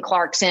 Jordan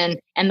Clarkson,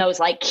 and those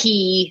like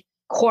key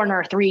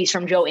corner threes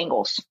from Joe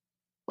Ingles.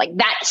 Like,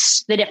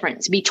 that's the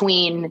difference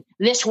between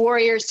this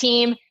Warriors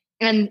team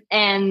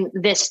and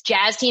this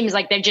Jazz team is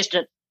like, they're just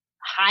a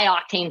high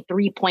octane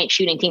 3-point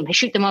shooting team. They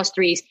shoot the most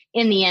threes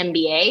in the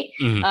NBA.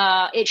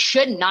 Mm-hmm. It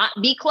should not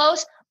be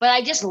close, but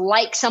I just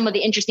like some of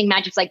the interesting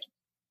matchups like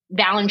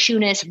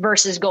Valanciunas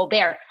versus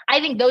Gobert. I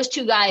think those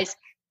two guys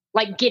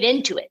like get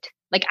into it.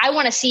 Like, I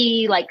want to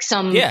see like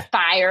some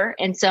fire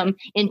and some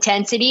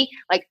intensity.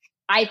 Like,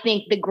 I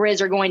think the Grizz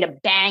are going to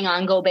bang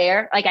on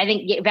Gobert. Like, I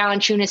think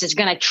Valanciunas is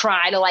going to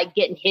try to like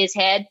get in his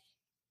head,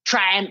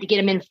 try to get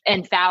him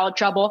in foul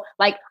trouble.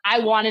 Like, I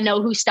want to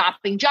know who's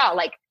stopping Ja.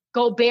 Like,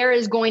 Gobert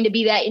is going to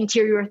be that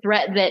interior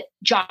threat that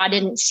Ja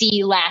didn't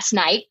see last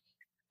night.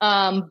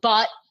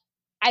 But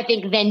I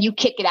think then you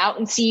kick it out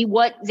and see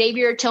what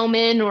Xavier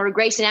Tillman or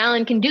Grayson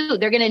Allen can do.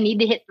 They're going to need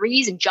to hit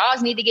threes, and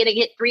Jaws need to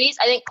hit threes.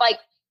 I think like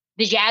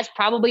the Jazz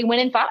probably win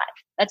in 5.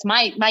 That's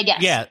my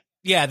guess.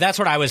 Yeah, that's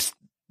what I was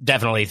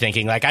definitely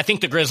thinking. Like, I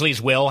think the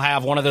Grizzlies will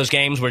have one of those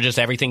games where just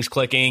everything's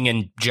clicking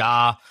and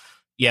Ja,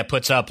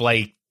 puts up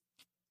like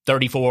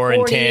 34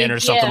 and 10 or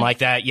something like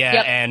that. Yeah,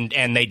 yep.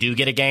 and they do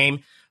get a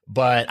game.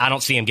 But I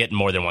don't see him getting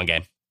more than one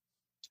game.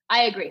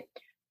 I agree.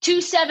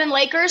 2-7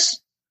 Lakers.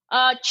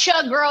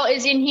 Chug Girl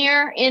is in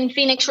here in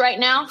Phoenix right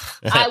now.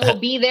 I will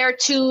be there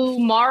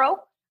tomorrow.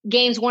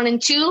 Games 1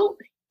 and 2.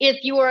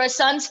 If you are a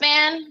Suns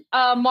fan,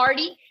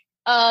 Marty,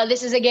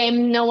 this is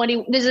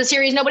a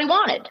series nobody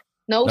wanted.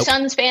 Nope.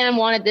 Suns fan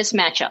wanted this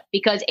matchup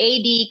because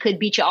AD could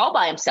beat you all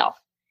by himself.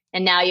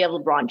 And now you have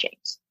LeBron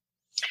James.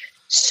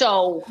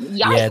 So,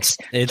 yikes.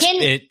 Yeah, it's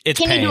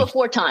can pain. you do it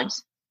 4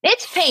 times?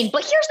 It's pain.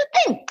 But here's the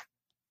thing.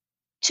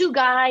 2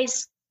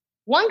 guys.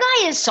 One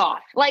guy is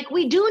soft. Like,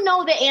 we do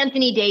know that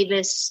Anthony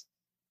Davis,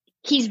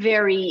 he's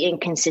very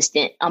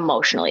inconsistent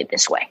emotionally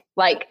this way.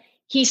 Like,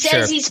 he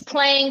says he's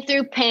playing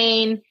through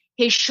pain.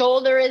 His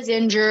shoulder is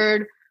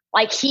injured.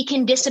 Like, he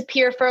can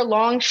disappear for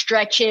long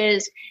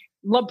stretches.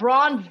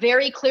 LeBron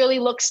very clearly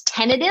looks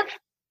tentative.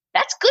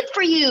 That's good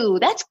for you.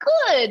 That's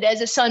good as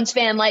a Suns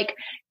fan. Like,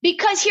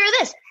 because hear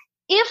this.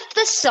 If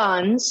the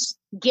Suns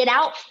get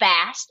out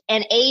fast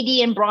and AD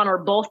and Bron are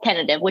both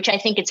tentative, which I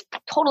think it's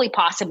totally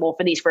possible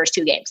for these first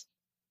 2 games,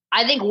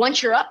 I think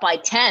once you're up by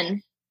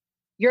 10,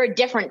 you're a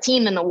different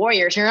team than the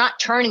Warriors. You're not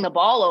turning the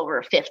ball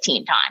over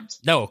 15 times.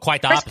 No,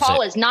 quite the opposite. Chris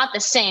Paul is not the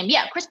same.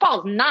 Yeah, Chris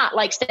Paul is not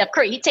like Steph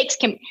Curry. He takes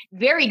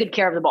very good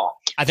care of the ball.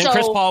 I think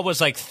Chris Paul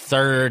was like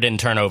 3rd in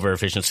turnover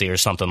efficiency or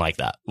something like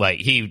that. Like,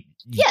 he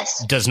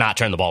does not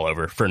turn the ball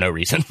over for no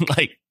reason,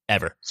 like,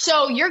 ever.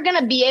 So you're going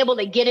to be able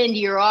to get into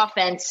your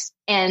offense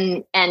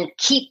and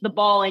keep the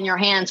ball in your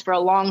hands for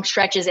long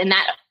stretches. And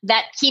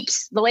that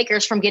keeps the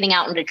Lakers from getting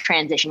out into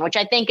transition, which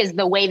I think is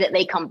the way that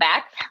they come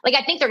back. Like,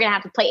 I think they're going to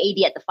have to play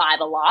AD at the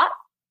 5 a lot.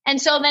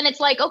 And so then it's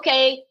like,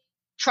 okay,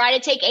 try to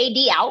take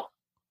AD out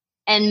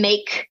and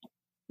make,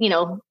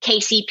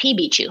 KCP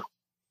beat you.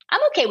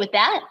 I'm okay with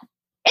that.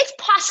 It's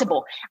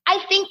possible. I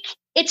think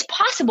it's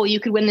possible you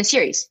could win the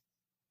series.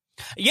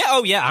 Yeah.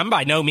 Oh, yeah. I'm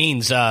by no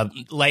means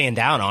laying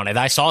down on it.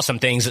 I saw some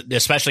things,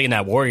 especially in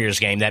that Warriors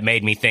game, that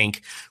made me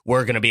think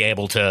we're going to be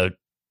able to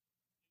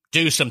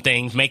do some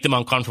things, make them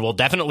uncomfortable,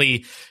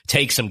 definitely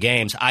take some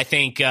games. I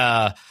think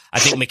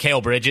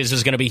Mikal Bridges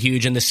is going to be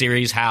huge in the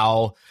series,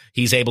 how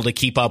he's able to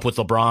keep up with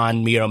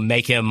LeBron,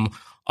 make him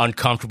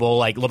uncomfortable.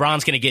 Like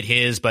LeBron's going to get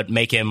his, but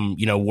make him,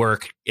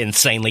 work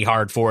insanely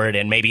hard for it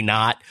and maybe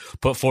not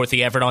put forth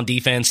the effort on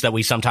defense that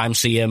we sometimes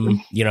see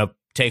him,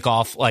 take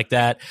off like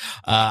that.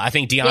 I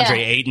think DeAndre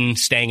Ayton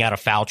staying out of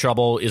foul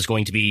trouble is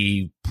going to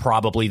be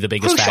probably the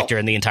biggest factor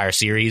in the entire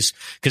series.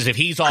 Because if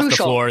he's off the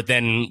floor,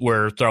 then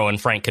we're throwing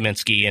Frank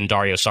Kaminsky and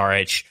Dario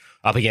Saric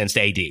up against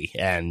AD.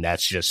 And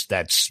that's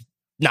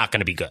not going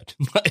to be good.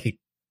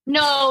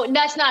 No,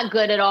 that's not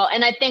good at all.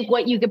 And I think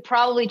what you could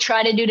probably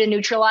try to do to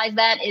neutralize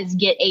that is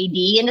get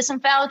AD into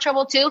some foul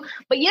trouble too.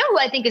 But who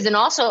I think is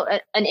also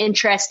an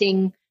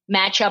interesting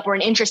matchup or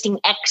an interesting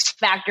X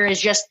factor is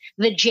just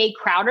the Jay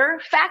Crowder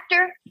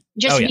factor.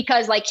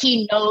 Because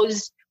he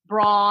knows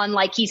Braun,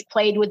 he's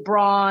played with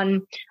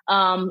Braun.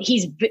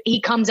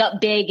 He comes up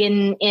big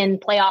in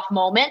playoff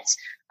moments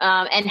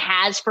and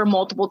has for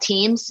multiple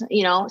teams,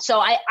 So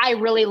I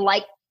really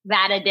like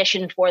that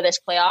addition for this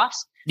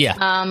playoffs. Yeah.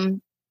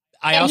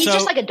 He's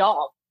just like a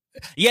dog.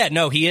 Yeah,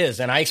 no, he is.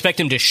 And I expect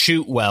him to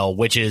shoot well,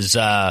 which is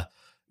going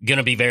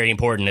to be very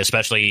important,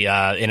 especially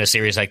in a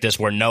series like this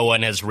where no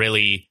one has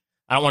really,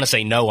 I don't want to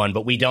say no one,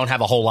 but we don't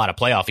have a whole lot of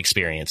playoff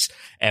experience.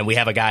 And we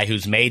have a guy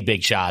who's made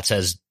big shots,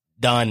 has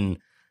been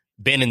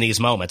in these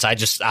moments. I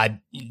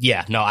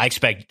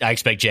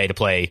expect Jay to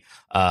play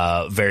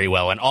very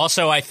well. And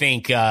also I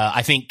think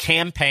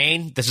Cam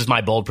Payne, this is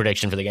my bold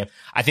prediction for the game.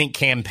 I think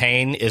Cam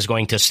Payne is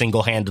going to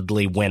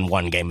single-handedly win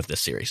one game of this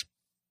series.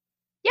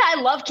 Yeah,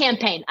 I love Cam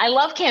Payne.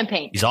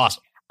 He's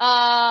awesome.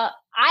 I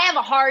have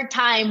a hard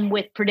time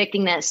with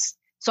predicting this,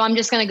 so I'm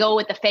just going to go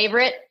with the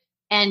favorite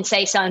and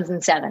say Suns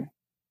in 7.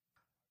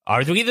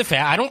 Are we the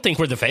favorite? I don't think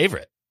we're the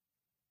favorite.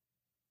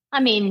 I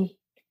mean,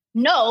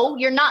 no,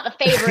 you're not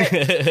the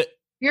favorite.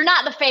 You're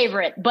not the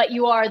favorite, but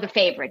you are the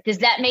favorite. Does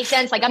that make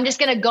sense? I'm just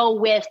going to go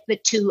with the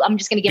 2. I'm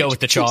just going to go with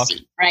the chalk,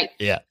 seed, right?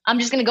 Yeah. I'm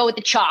just going to go with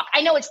the chalk.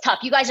 I know it's tough.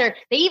 You guys they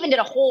even did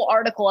a whole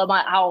article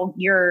about how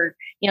you're,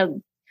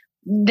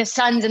 the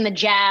Suns and the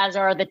Jazz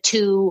are the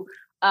 2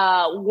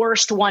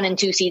 worst 1 and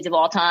 2 seeds of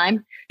all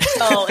time.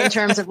 So in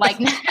terms of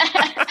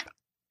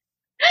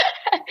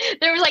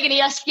there was an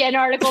ESPN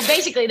article.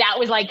 Basically, that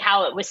was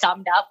how it was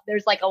summed up.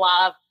 There's a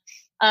lot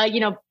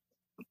of,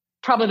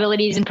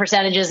 probabilities and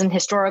percentages and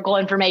historical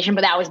information,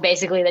 but that was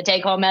basically the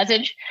take home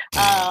message.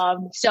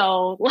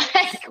 So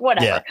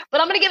whatever,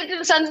 but I'm going to give it to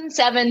the Suns in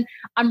 7.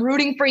 I'm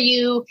rooting for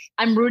you.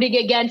 I'm rooting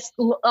against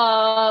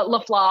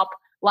LaFlop.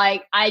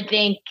 I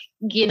think,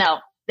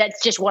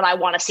 that's just what I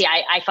want to see.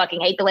 I fucking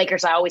hate the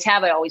Lakers. I always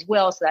have. I always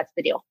will. So that's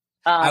the deal.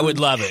 I would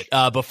love it.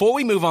 Before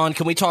we move on,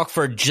 can we talk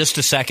for just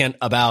a second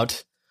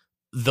about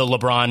the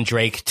LeBron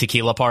Drake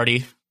tequila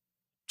party?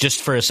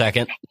 Just for a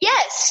second.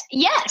 Yes.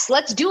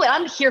 Let's do it.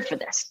 I'm here for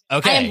this.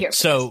 Okay. I am here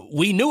for this.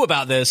 We knew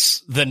about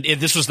this.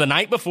 This was the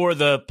night before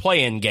the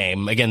play-in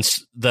game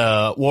against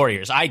the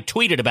Warriors. I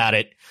tweeted about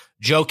it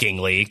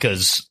jokingly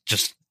because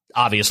just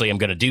obviously I'm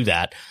going to do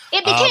that.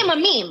 It became a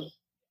meme.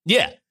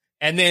 Yeah.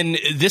 And then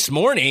this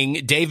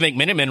morning, Dave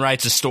McMenamin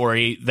writes a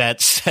story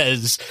that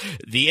says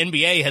the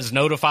NBA has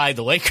notified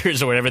the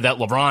Lakers or whatever that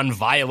LeBron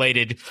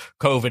violated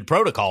COVID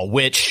protocol,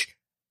 which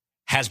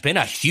has been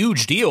a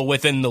huge deal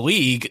within the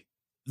league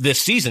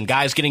this season.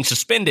 Guys getting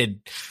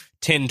suspended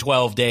 10,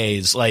 12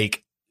 days,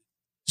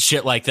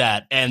 shit like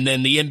that. And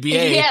then the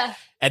NBA,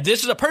 and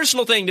this is a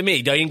personal thing to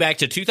me, dating back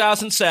to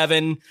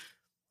 2007,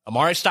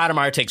 Amari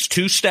Stoudemire takes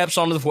 2 steps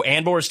onto the floor,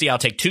 and Boris Diaw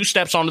take 2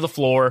 steps onto the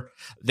floor.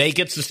 They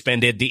get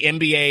suspended. The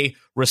NBA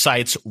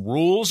recites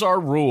rules are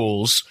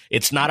rules.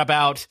 It's not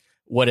about,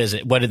 what is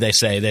it? What did they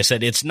say? They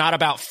said it's not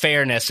about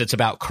fairness. It's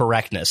about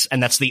correctness.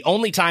 And that's the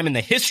only time in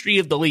the history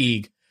of the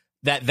league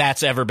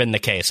that's ever been the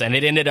case. And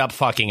it ended up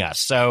fucking us.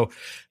 So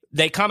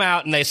they come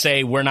out and they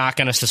say, we're not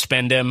going to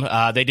suspend him.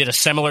 They did a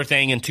similar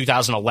thing in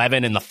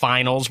 2011 in the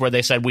finals where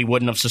they said we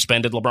wouldn't have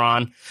suspended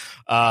LeBron.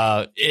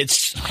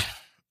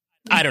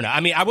 I don't know. I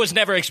mean, I was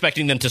never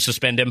expecting them to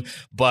suspend him,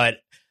 but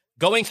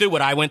going through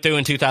what I went through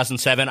in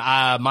 2007,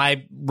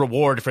 my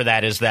reward for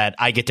that is that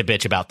I get to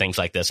bitch about things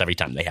like this every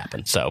time they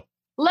happen. So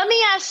let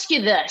me ask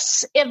you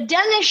this. If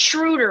Dennis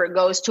Schroeder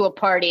goes to a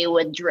party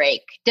with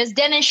Drake, does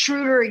Dennis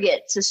Schroeder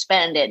get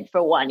suspended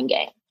for 1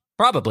 game?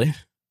 Probably.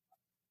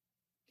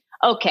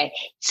 Okay.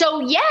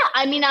 So,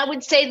 I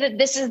would say that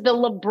this is the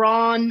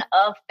LeBron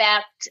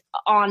effect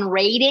on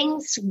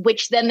ratings,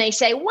 which then they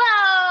say,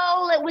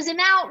 well, it was an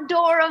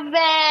outdoor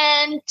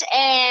event.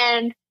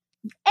 And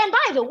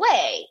by the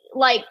way,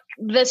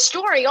 the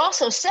story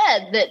also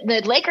said that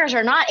the Lakers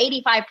are not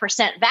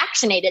 85%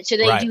 vaccinated, so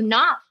they do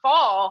not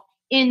fall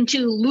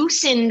into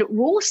loosened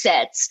rule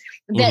sets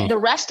that the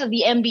rest of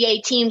the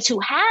NBA teams who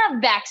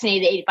have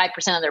vaccinated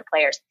 85% of their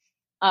players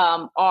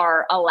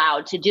are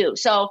allowed to do.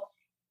 So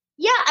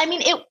Yeah, I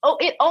mean,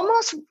 it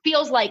almost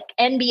feels like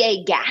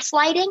NBA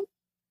gaslighting.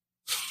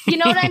 You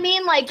know what I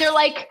mean? Like, they're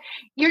like,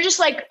 you're just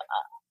like,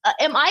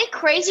 am I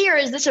crazy, or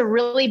is this a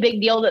really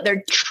big deal that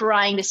they're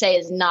trying to say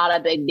is not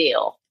a big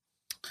deal?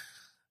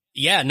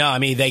 Yeah, no, I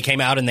mean, they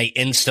came out and they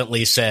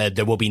instantly said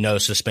there will be no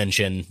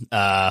suspension.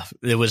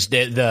 It was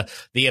the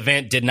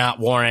event did not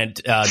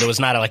warrant, there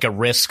was not like a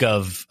risk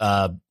of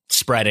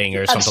spreading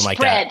or something like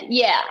that.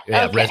 Yeah.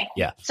 Okay.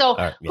 Yeah. So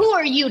who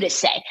are you to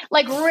say?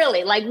 Like,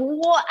 really? Like,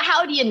 what?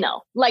 How do you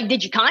know? Like,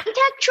 did you contact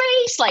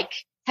Trace? Like,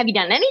 have you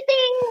done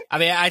anything? I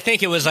mean, I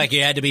think it was like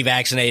you had to be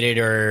vaccinated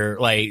or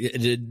like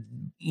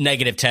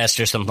negative test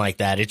or something like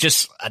that. It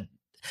just,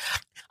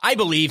 I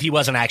believe he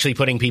wasn't actually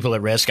putting people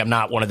at risk. I'm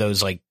not one of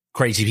those like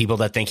crazy people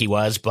that think he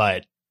was,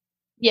 but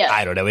yeah,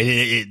 I don't know.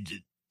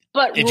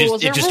 But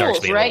rules are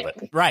rules,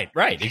 right?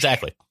 Right.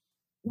 Exactly.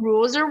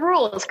 Rules are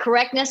rules.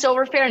 Correctness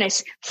over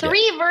fairness.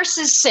 3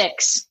 versus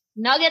 6.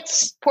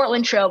 Nuggets,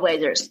 Portland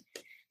Trailblazers.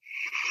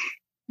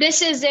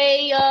 This is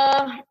a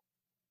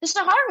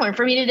hard one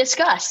for me to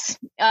discuss.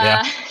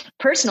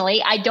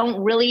 Personally, I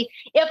don't really.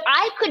 If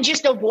I could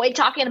just avoid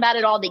talking about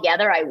it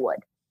altogether, I would.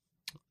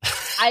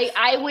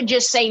 I would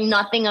just say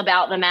nothing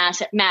about the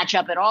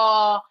matchup at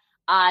all.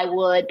 I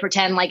would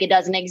pretend like it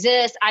doesn't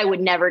exist. I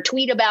would never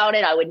tweet about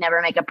it. I would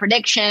never make a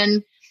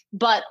prediction.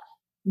 But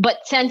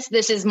since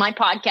this is my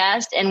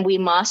podcast and we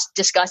must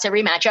discuss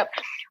every matchup,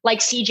 like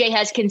CJ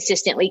has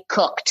consistently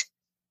cooked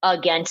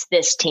against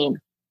this team.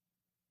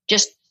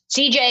 Just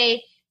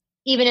CJ,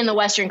 even in the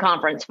Western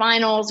Conference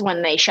Finals,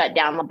 when they shut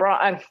down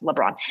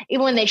LeBron,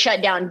 even when they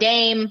shut down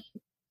Dame,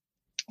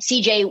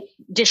 CJ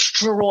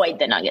destroyed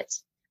the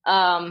Nuggets.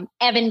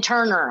 Evan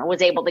Turner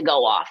was able to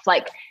go off.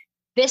 Like,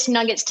 this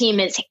Nuggets team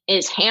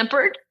is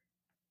hampered.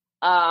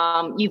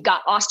 You've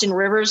got Austin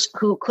Rivers,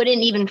 who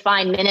couldn't even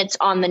find minutes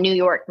on the New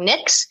York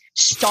Knicks,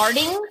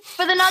 starting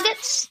for the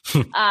Nuggets.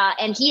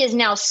 And he is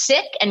now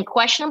sick and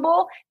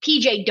questionable.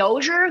 PJ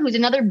Dozier, who's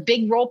another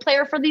big role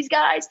player for these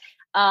guys,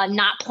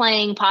 not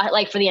playing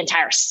like for the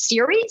entire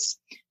series.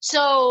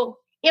 So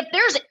if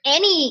there's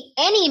any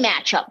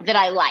matchup that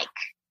I like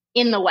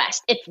in the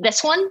West, it's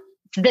this one.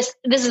 This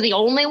is the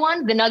only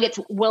one. The Nuggets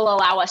will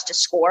allow us to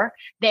score.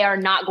 They are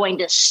not going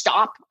to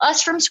stop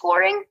us from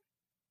scoring.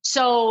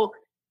 So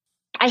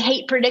I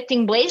hate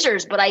predicting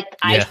Blazers, but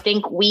I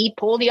think we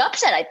pull the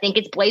upset. I think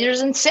it's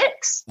Blazers in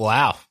 6.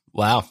 Wow.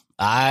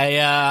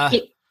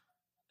 I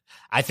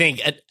think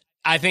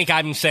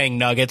I'm saying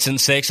Nuggets in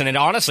 6, and it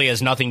honestly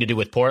has nothing to do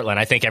with Portland.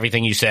 I think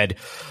everything you said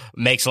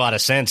makes a lot of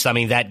sense. I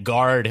mean,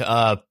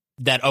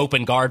 that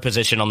open guard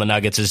position on the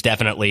Nuggets is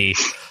definitely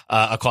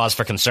a cause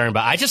for concern,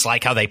 but I just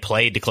like how they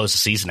played to close the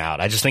season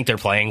out. I just think they're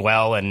playing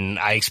well, and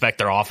I expect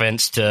their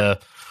offense to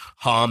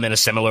hum in a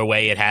similar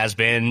way it has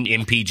been.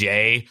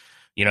 MPJ,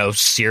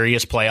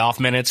 serious playoff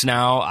minutes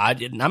now.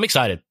 I'm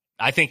excited.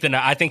 I think the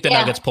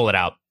Nuggets pull it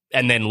out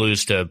and then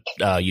lose to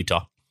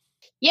Utah.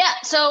 Yeah,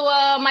 so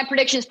my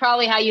prediction is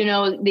probably how you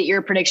know that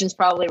your prediction is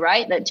probably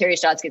right, that Terry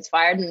Stotts gets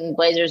fired and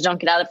Blazers don't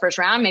get out of the first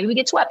round. Maybe we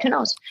get swept. Who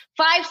knows?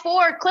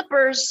 5-4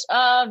 Clippers.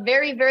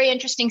 Very, very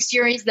interesting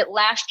series that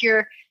last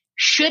year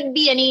should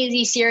be an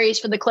easy series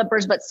for the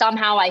Clippers, but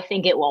somehow I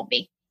think it won't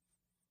be.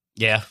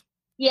 Yeah.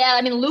 Yeah,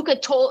 I mean, Luka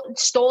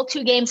stole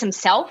 2 games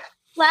himself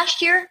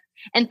last year,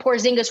 and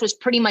Porzingis was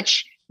pretty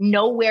much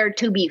nowhere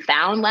to be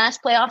found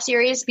last playoff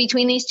series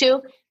between these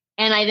two.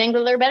 And I think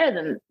that they're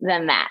better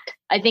than that.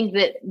 I think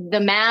that the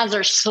Mavs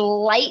are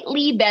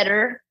slightly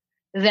better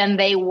than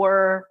they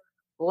were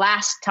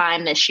last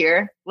time this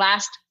year.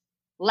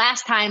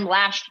 This time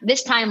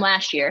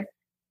last year.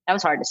 That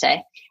was hard to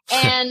say.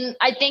 And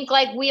I think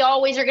like we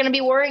always are going to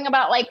be worrying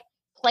about like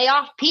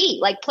playoff P.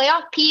 Like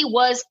playoff P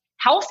was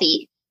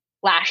healthy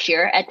last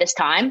year at this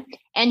time,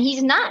 and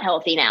he's not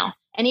healthy now.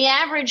 And he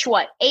averaged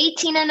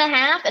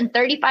 18.5 and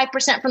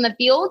 35% from the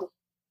field.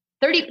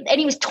 And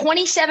he was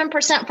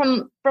 27%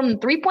 from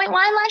 3-point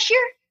line last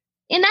year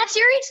in that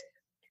series.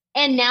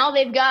 And now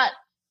they've got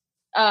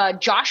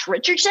Josh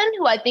Richardson,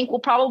 who I think will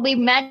probably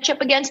match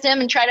up against him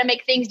and try to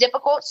make things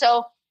difficult.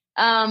 So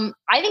I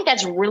think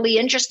that's really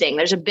interesting.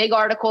 There's a big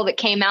article that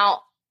came out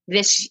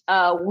this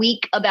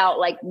week about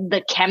like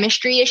the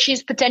chemistry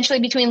issues potentially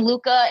between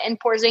Luka and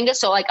Porzingis.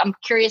 So like I'm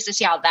curious to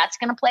see how that's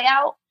going to play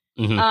out.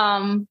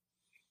 Mm-hmm.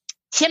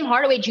 Tim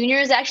Hardaway Jr.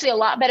 is actually a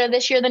lot better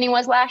this year than he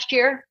was last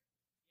year.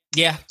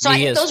 Yeah. So I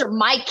think those are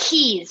my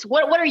keys.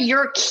 What are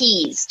your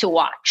keys to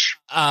watch?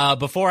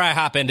 Before I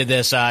hop into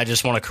this, I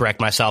just want to correct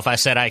myself. I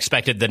said I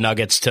expected the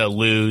Nuggets to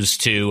lose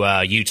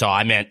to Utah.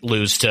 I meant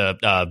lose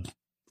to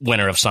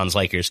winner of Suns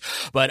Lakers.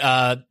 But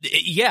I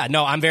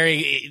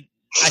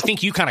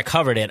think you kind of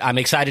covered it. I'm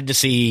excited to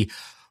see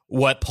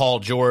what Paul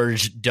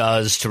George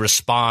does to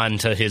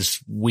respond to his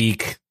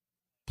weak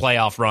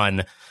playoff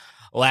run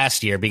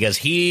last year, because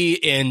he,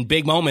 in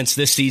big moments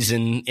this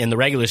season, in the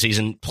regular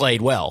season,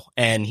 played well,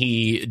 and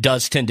he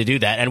does tend to do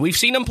that. And we've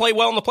seen him play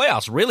well in the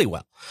playoffs, really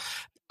well.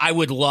 I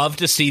would love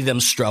to see them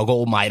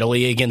struggle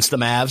mightily against the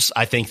Mavs.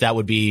 I think that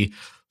would be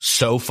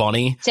so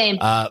funny. Same.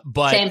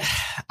 But Same.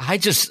 I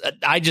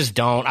just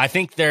don't. I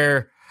think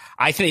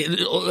I think,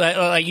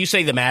 like you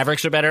say, the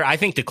Mavericks are better. I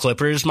think the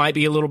Clippers might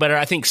be a little better.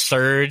 I think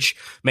Surge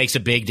makes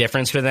a big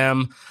difference for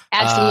them.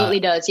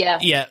 Absolutely does, yeah.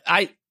 Yeah,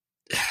 I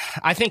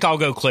think I'll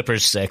go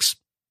Clippers 6.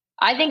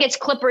 I think it's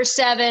Clippers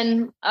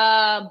 7,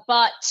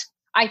 but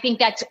I think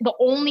that's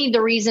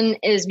the reason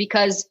is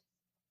because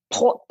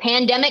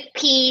pandemic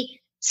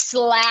P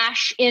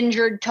 /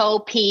 injured toe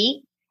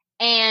P,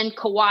 and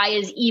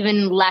Kawhi is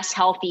even less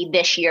healthy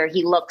this year.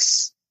 He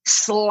looks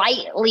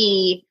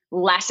slightly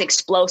less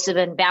explosive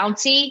and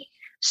bouncy.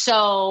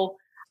 So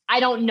I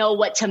don't know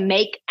what to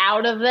make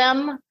out of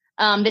them.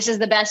 This is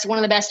one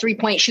of the best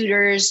 3-point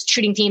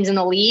shooting teams in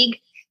the league.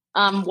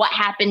 What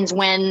happens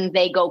when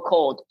they go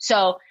cold?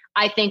 So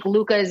I think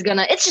Luka is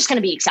it's just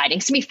gonna be exciting.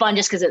 It's gonna be fun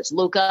just because it's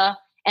Luka,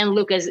 and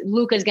Luka's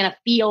gonna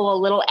feel a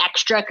little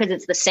extra because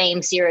it's the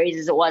same series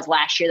as it was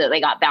last year that they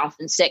got bounced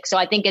in 6. So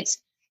I think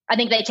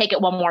they take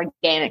it one more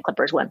game and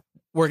Clippers win.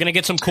 We're gonna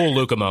get some cool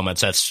Luka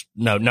moments. That's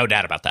no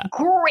doubt about that.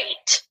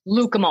 Great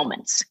Luka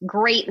moments.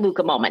 Well,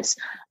 that's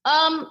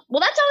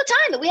all the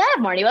time that we have,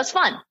 Marty. That's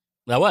fun.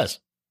 That was.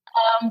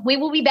 We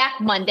will be back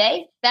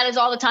Monday. That is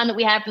all the time that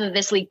we have for the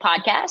This League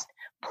podcast.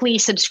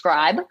 Please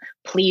subscribe.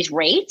 Please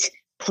rate.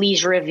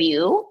 Please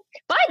review.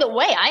 By the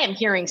way, I am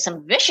hearing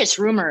some vicious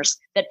rumors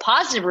that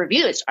positive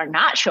reviews are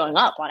not showing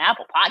up on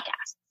Apple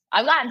Podcasts.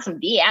 I've gotten some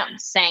DMs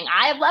saying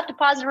I have left a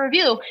positive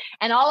review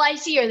and all I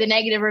see are the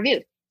negative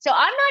reviews. So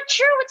I'm not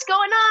sure what's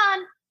going on.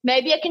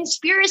 Maybe a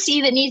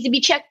conspiracy that needs to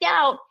be checked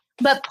out.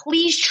 But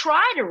please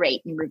try to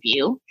rate and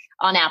review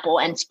on Apple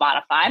and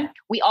Spotify.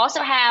 We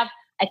also have,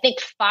 I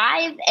think,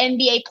 5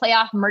 NBA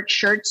playoff merch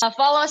shirts.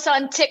 Follow us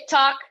on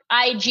TikTok,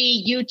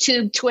 IG,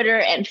 YouTube, Twitter,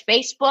 and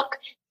Facebook.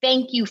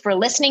 Thank you for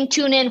listening.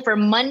 Tune in for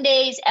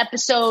Monday's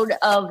episode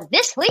of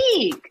This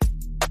League.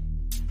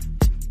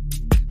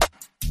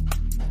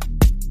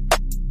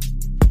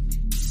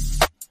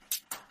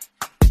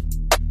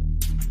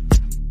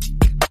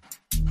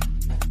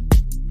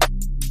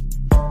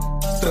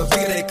 The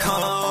bigger they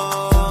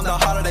come, the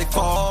harder they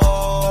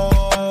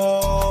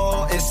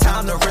fall. It's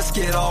time to risk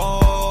it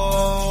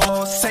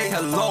all. Say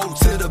hello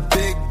to the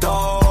big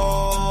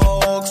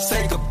dog.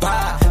 Say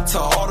goodbye to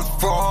all the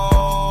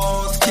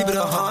frauds. Keep it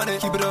 100,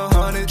 keep it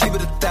 100, keep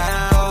it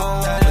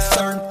 1,000. There's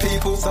certain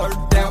people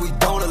that we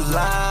don't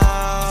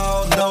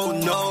allow. No,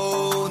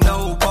 no,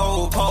 no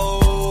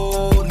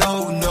po-po.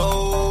 No,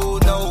 no,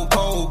 no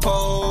po-po.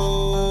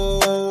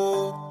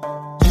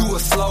 You a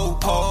slow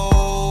po.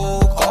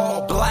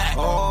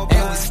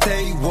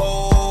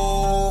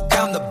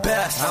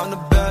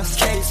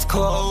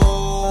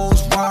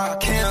 Close,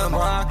 rock him.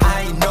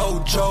 I ain't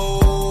no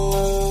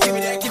joke. Give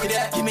me that, give me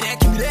that, give me that,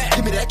 give me that,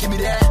 give me that, give me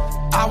that.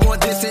 I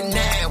want this and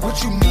that.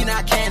 What you mean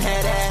I can't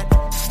have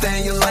that?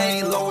 Stay in your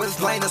lane,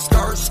 Lois Lane, a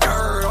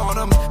skirt on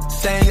them.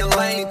 Stay in your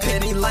lane,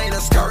 Penny Lane,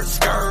 a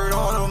skirt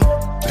on them.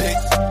 Big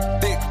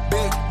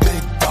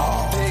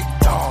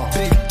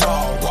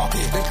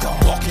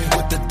dog, walking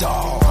with the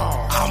dog.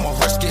 I'ma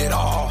risk it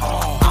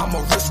all. I'ma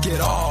risk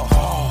it all.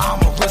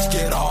 I'ma risk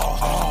it all.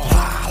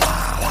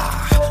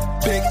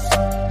 Big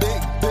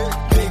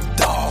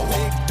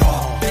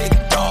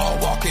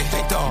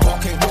dog,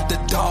 walking with the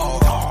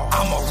dog.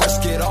 I'ma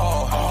risk it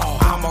all.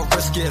 I'ma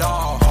risk it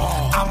all.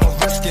 I'ma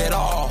risk it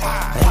all.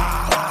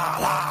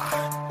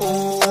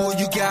 Ooh,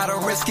 you gotta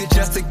risk it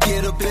just to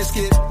get a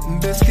biscuit.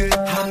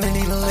 How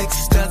many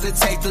licks does it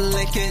take to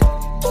lick it?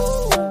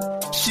 Ooh,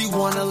 she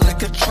wanna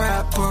lick a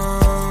trapper,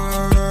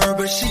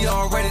 but she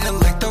already done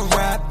licked a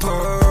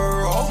rapper.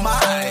 Oh my,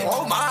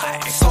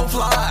 so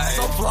fly.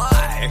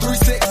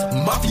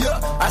 3-6 Mafia,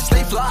 I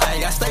stay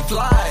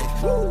fly.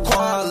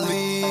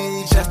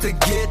 Quality just to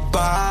get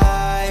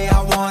by.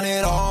 I want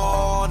it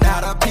all,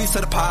 not a piece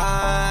of the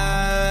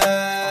pie.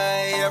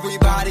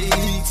 Everybody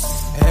eats,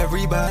 and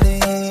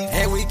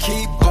we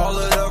keep all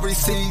of the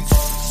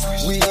receipts.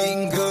 We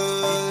eating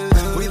good,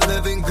 we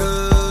living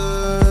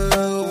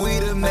good. We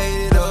done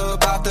made it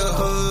up out the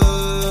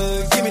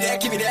hood. Give me that,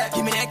 give me that,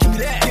 give me that, give me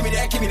that, give me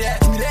that, give me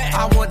that, give me that.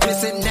 I want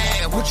this and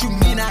that. What you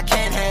mean I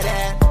can't have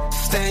that?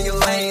 Stay in your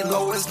lane,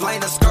 Lois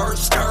Lane, a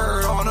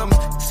skirt on them.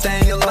 Stay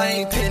in your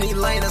lane, Penny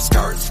Lane, a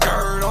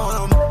skirt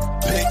on them.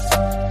 Big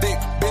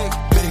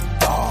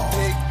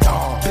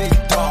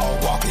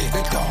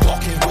dog,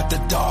 walking with the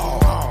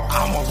dog.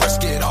 I'ma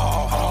risk it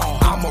all.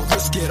 I'ma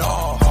risk it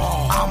all.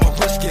 I'ma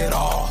risk it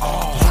all.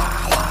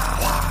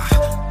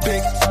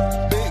 Big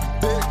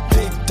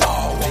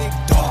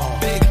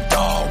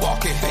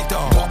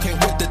dog, walking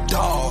with the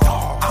dog.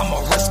 I'ma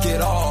risk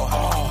it all.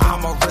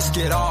 I'ma risk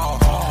it all.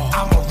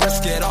 I'ma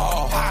risk it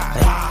all.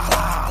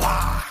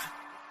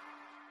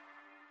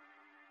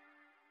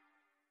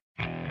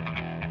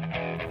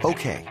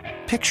 Okay,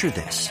 picture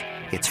this.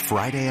 It's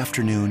Friday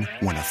afternoon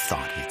when a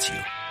thought hits you.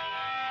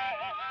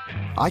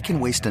 I can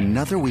waste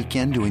another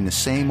weekend doing the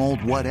same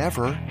old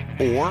whatever,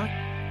 or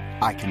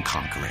I can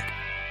conquer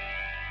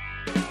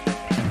it.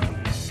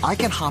 I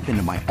can hop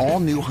into my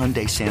all-new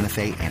Hyundai Santa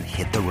Fe and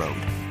hit the road.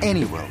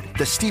 Any road.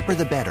 The steeper,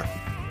 the better.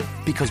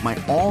 Because my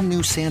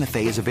all-new Santa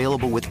Fe is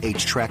available with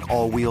H-Track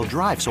all-wheel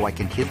drive, so I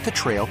can hit the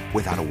trail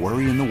without a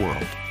worry in the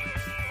world.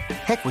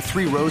 Heck, with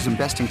 3 rows and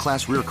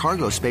best-in-class rear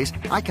cargo space,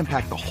 I can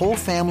pack the whole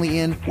family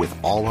in with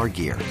all our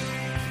gear.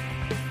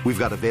 We've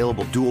got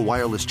available dual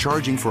wireless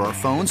charging for our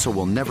phones, so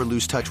we'll never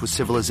lose touch with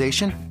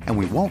civilization, and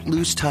we won't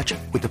lose touch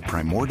with the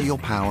primordial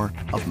power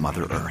of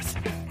Mother Earth.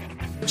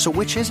 So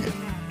which is it?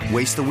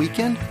 Waste the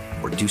weekend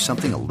or do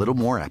something a little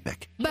more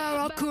epic?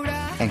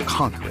 And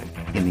conquer it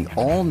in the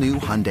all-new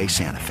Hyundai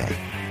Santa Fe.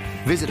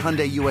 Visit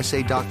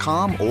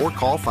HyundaiUSA.com or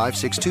call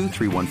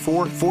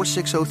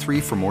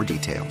 562-314-4603 for more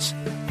details.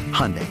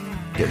 Hyundai,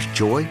 there's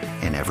joy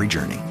in every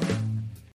journey.